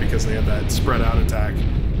really good because they have that spread out attack.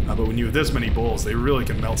 But when you have this many bulls, they really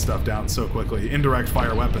can melt stuff down so quickly. Indirect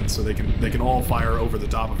fire weapons, so they can all fire over the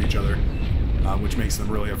top of each other, which makes them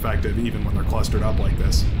really effective even when they're clustered up like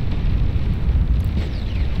this.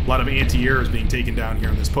 A lot of anti-air is being taken down here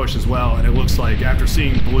in this push as well, and it looks like after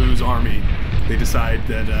seeing Blue's army, they decide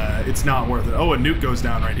that it's not worth it. Oh, a nuke goes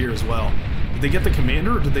down right here as well. Did they get the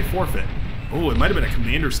commander, or did they forfeit? Oh, it might have been a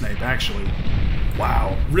commander snipe, actually.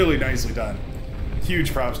 Wow, really nicely done.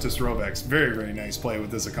 Huge props to Srovex. Very, very nice play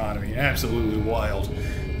with this economy. Absolutely wild.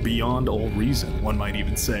 Beyond all reason, one might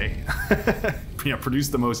even say. Yeah,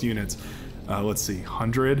 produced the most units. Let's see,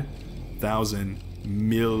 100,000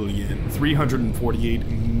 million. 348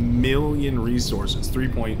 million resources.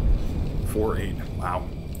 3.48. Wow.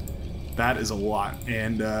 That is a lot.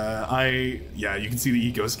 And yeah, you can see the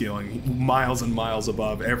eco scaling miles and miles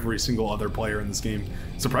above every single other player in this game.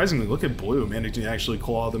 Surprisingly, look at Blue managing to actually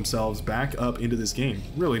claw themselves back up into this game.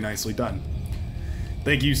 Really nicely done.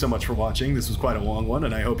 Thank you so much for watching. This was quite a long one,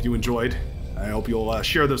 and I hope you enjoyed. I hope you'll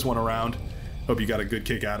share this one around. Hope you got a good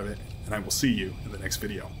kick out of it, and I will see you in the next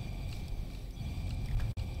video.